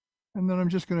 And then I'm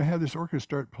just going to have this orchestra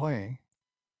start playing.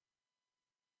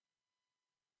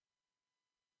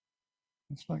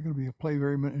 It's not going to be play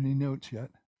very many notes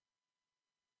yet.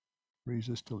 Raise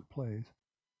this till it plays.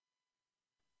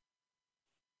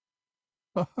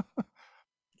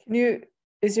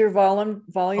 Is your volume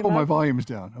Oh, up? my volume's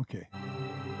down. Okay.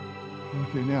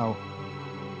 Okay, now.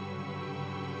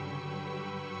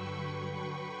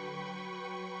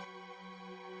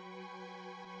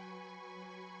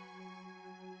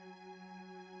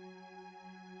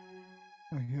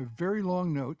 I have very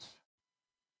long notes,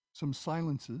 some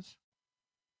silences.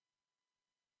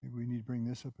 Maybe we need to bring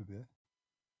this up a bit.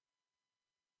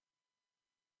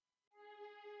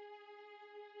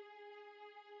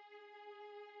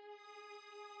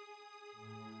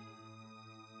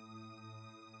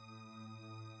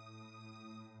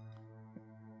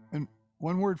 And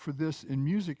one word for this in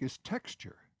music is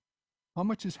texture. How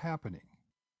much is happening?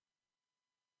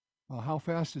 How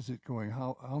fast is it going?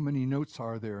 How many notes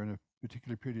are there in a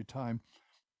particular period of time?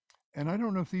 And I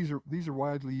don't know if these are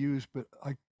widely used, but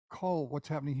I call what's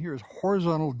happening here is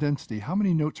horizontal density. How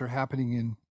many notes are happening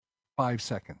in 5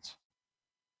 seconds?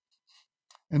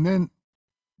 And then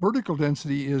vertical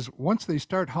density is once they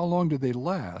start, how long do they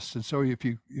last? And so if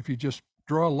you just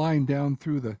draw a line down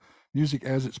through the music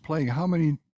as it's playing, how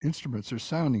many instruments are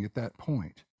sounding at that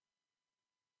point?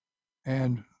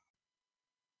 And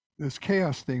this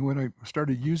chaos thing, when I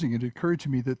started using it, it occurred to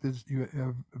me that you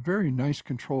have a very nice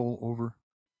control over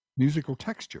musical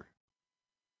texture.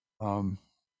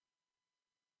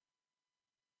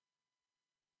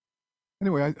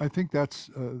 Anyway, I think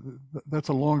that's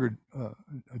a longer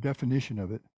definition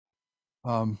of it.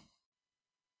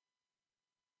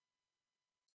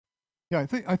 Yeah,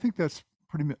 I think that's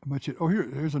pretty much it. Oh,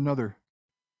 here's another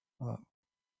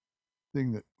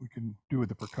thing that we can do with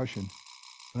the percussion.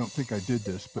 I don't think I did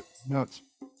this, but now it's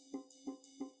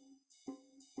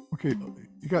okay.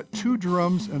 You got 2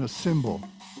 drums and a cymbal.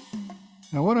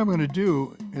 Now what I'm going to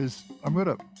do is I'm going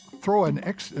to throw an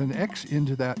X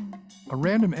into that, a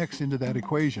random X into that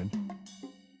equation,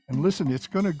 and listen, it's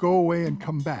going to go away and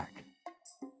come back.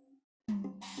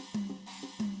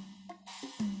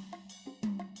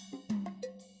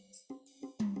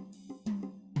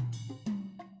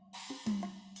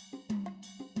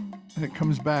 And it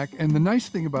comes back, and the nice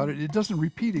thing about it, it doesn't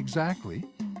repeat exactly.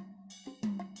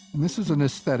 And this is an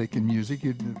aesthetic in music.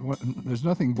 There's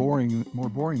nothing more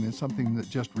boring than something that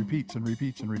just repeats and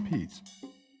repeats and repeats.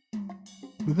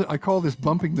 I call this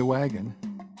bumping the wagon.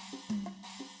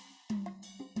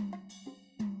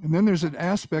 And then there's an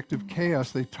aspect of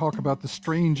chaos. They talk about the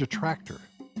strange attractor.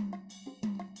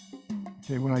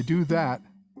 Okay, when I do that,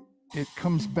 it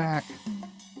comes back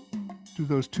to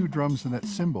those 2 drums and that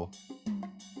cymbal.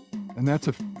 And that's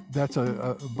a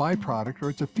byproduct, or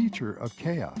it's a feature of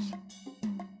chaos.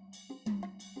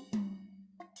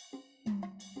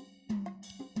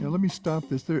 Now let me stop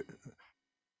this.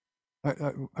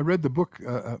 I read the book,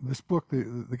 this book,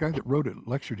 the guy that wrote it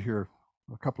lectured here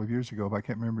a couple of years ago, but I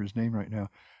can't remember his name right now.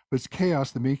 But it's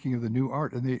Chaos, the Making of the New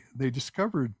Art. And they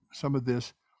discovered some of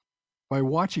this by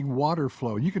watching water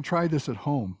flow. You can try this at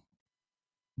home.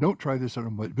 Don't try this at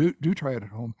home, but do try it at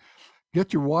home.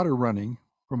 Get your water running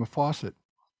from a faucet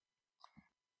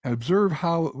observe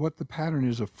what the pattern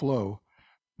is of flow,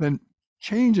 then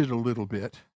change it a little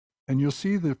bit, and you'll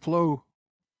see the flow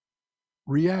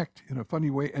react in a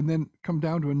funny way and then come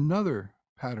down to another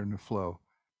pattern of flow.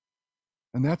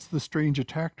 And that's the strange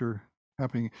attractor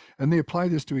happening. And they apply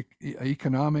this to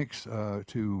economics,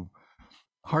 to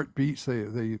heartbeats.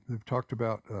 They've talked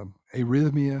about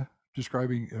arrhythmia,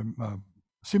 describing,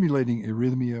 simulating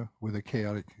arrhythmia with a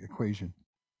chaotic equation.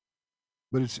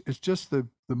 But it's just the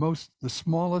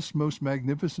smallest, most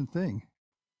magnificent thing.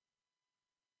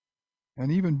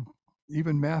 And even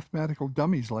mathematical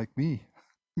dummies like me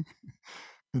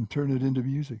can turn it into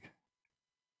music.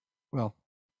 Well,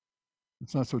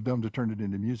 it's not so dumb to turn it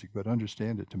into music, but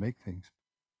understand it to make things.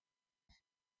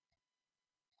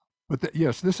 But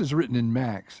yes, this is written in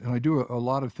Max, and I do a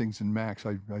lot of things in Max.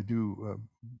 I do,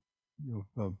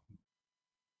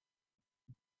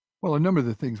 well, a number of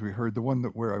the things we heard. The one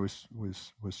where I was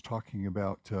talking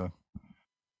about in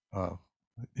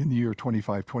the year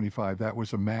 2525, that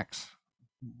was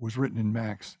was written in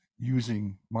Max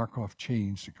using Markov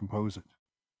chains to compose it,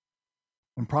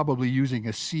 and probably using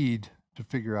a seed to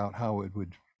figure out how I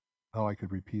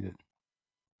could repeat it.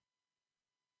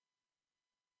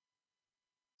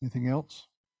 Anything else?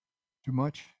 Too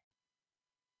much?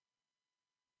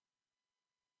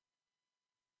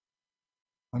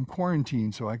 I'm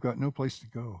quarantined, so I've got no place to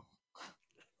go.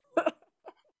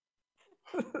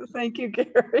 Thank you,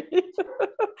 Gary.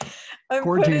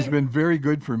 Quarantine's been very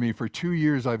good for me. For 2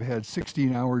 years, I've had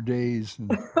 16-hour days,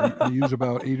 and I use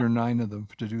about 8 or 9 of them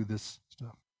to do this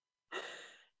stuff.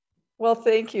 Well,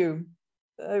 thank you.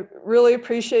 I really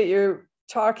appreciate your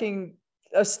talking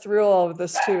us through all of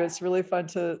this too. It's really fun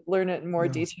to learn it in more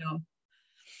detail.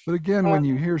 But again, when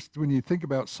you think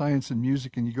about science and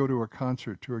music, and you go to a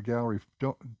concert, to a gallery,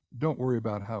 don't worry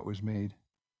about how it was made.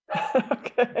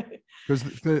 Okay. Because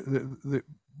the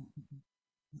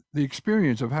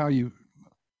experience of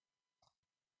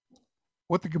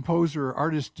what the composer or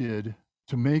artist did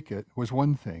to make it was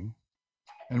one thing,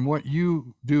 and what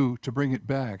you do to bring it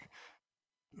back.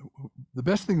 The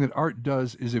best thing that art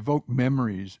does is evoke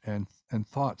memories and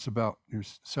thoughts about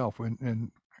yourself.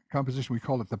 In composition, we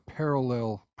call it the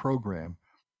parallel program.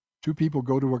 Two people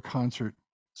go to a concert,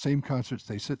 same concerts,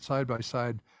 they sit side by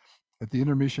side. At the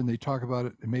intermission, they talk about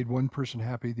it. It made one person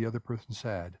happy, the other person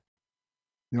sad.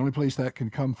 The only place that can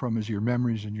come from is your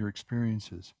memories and your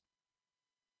experiences.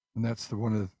 And that's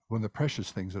one of the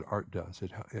precious things that art does.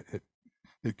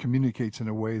 It communicates in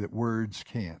a way that words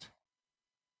can't.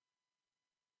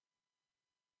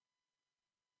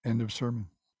 End of sermon.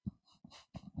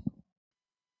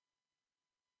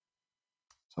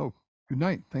 So, good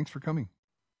night. Thanks for coming.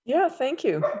 Yeah, thank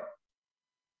you.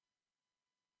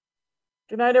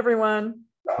 Good night, everyone.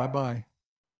 Bye-bye.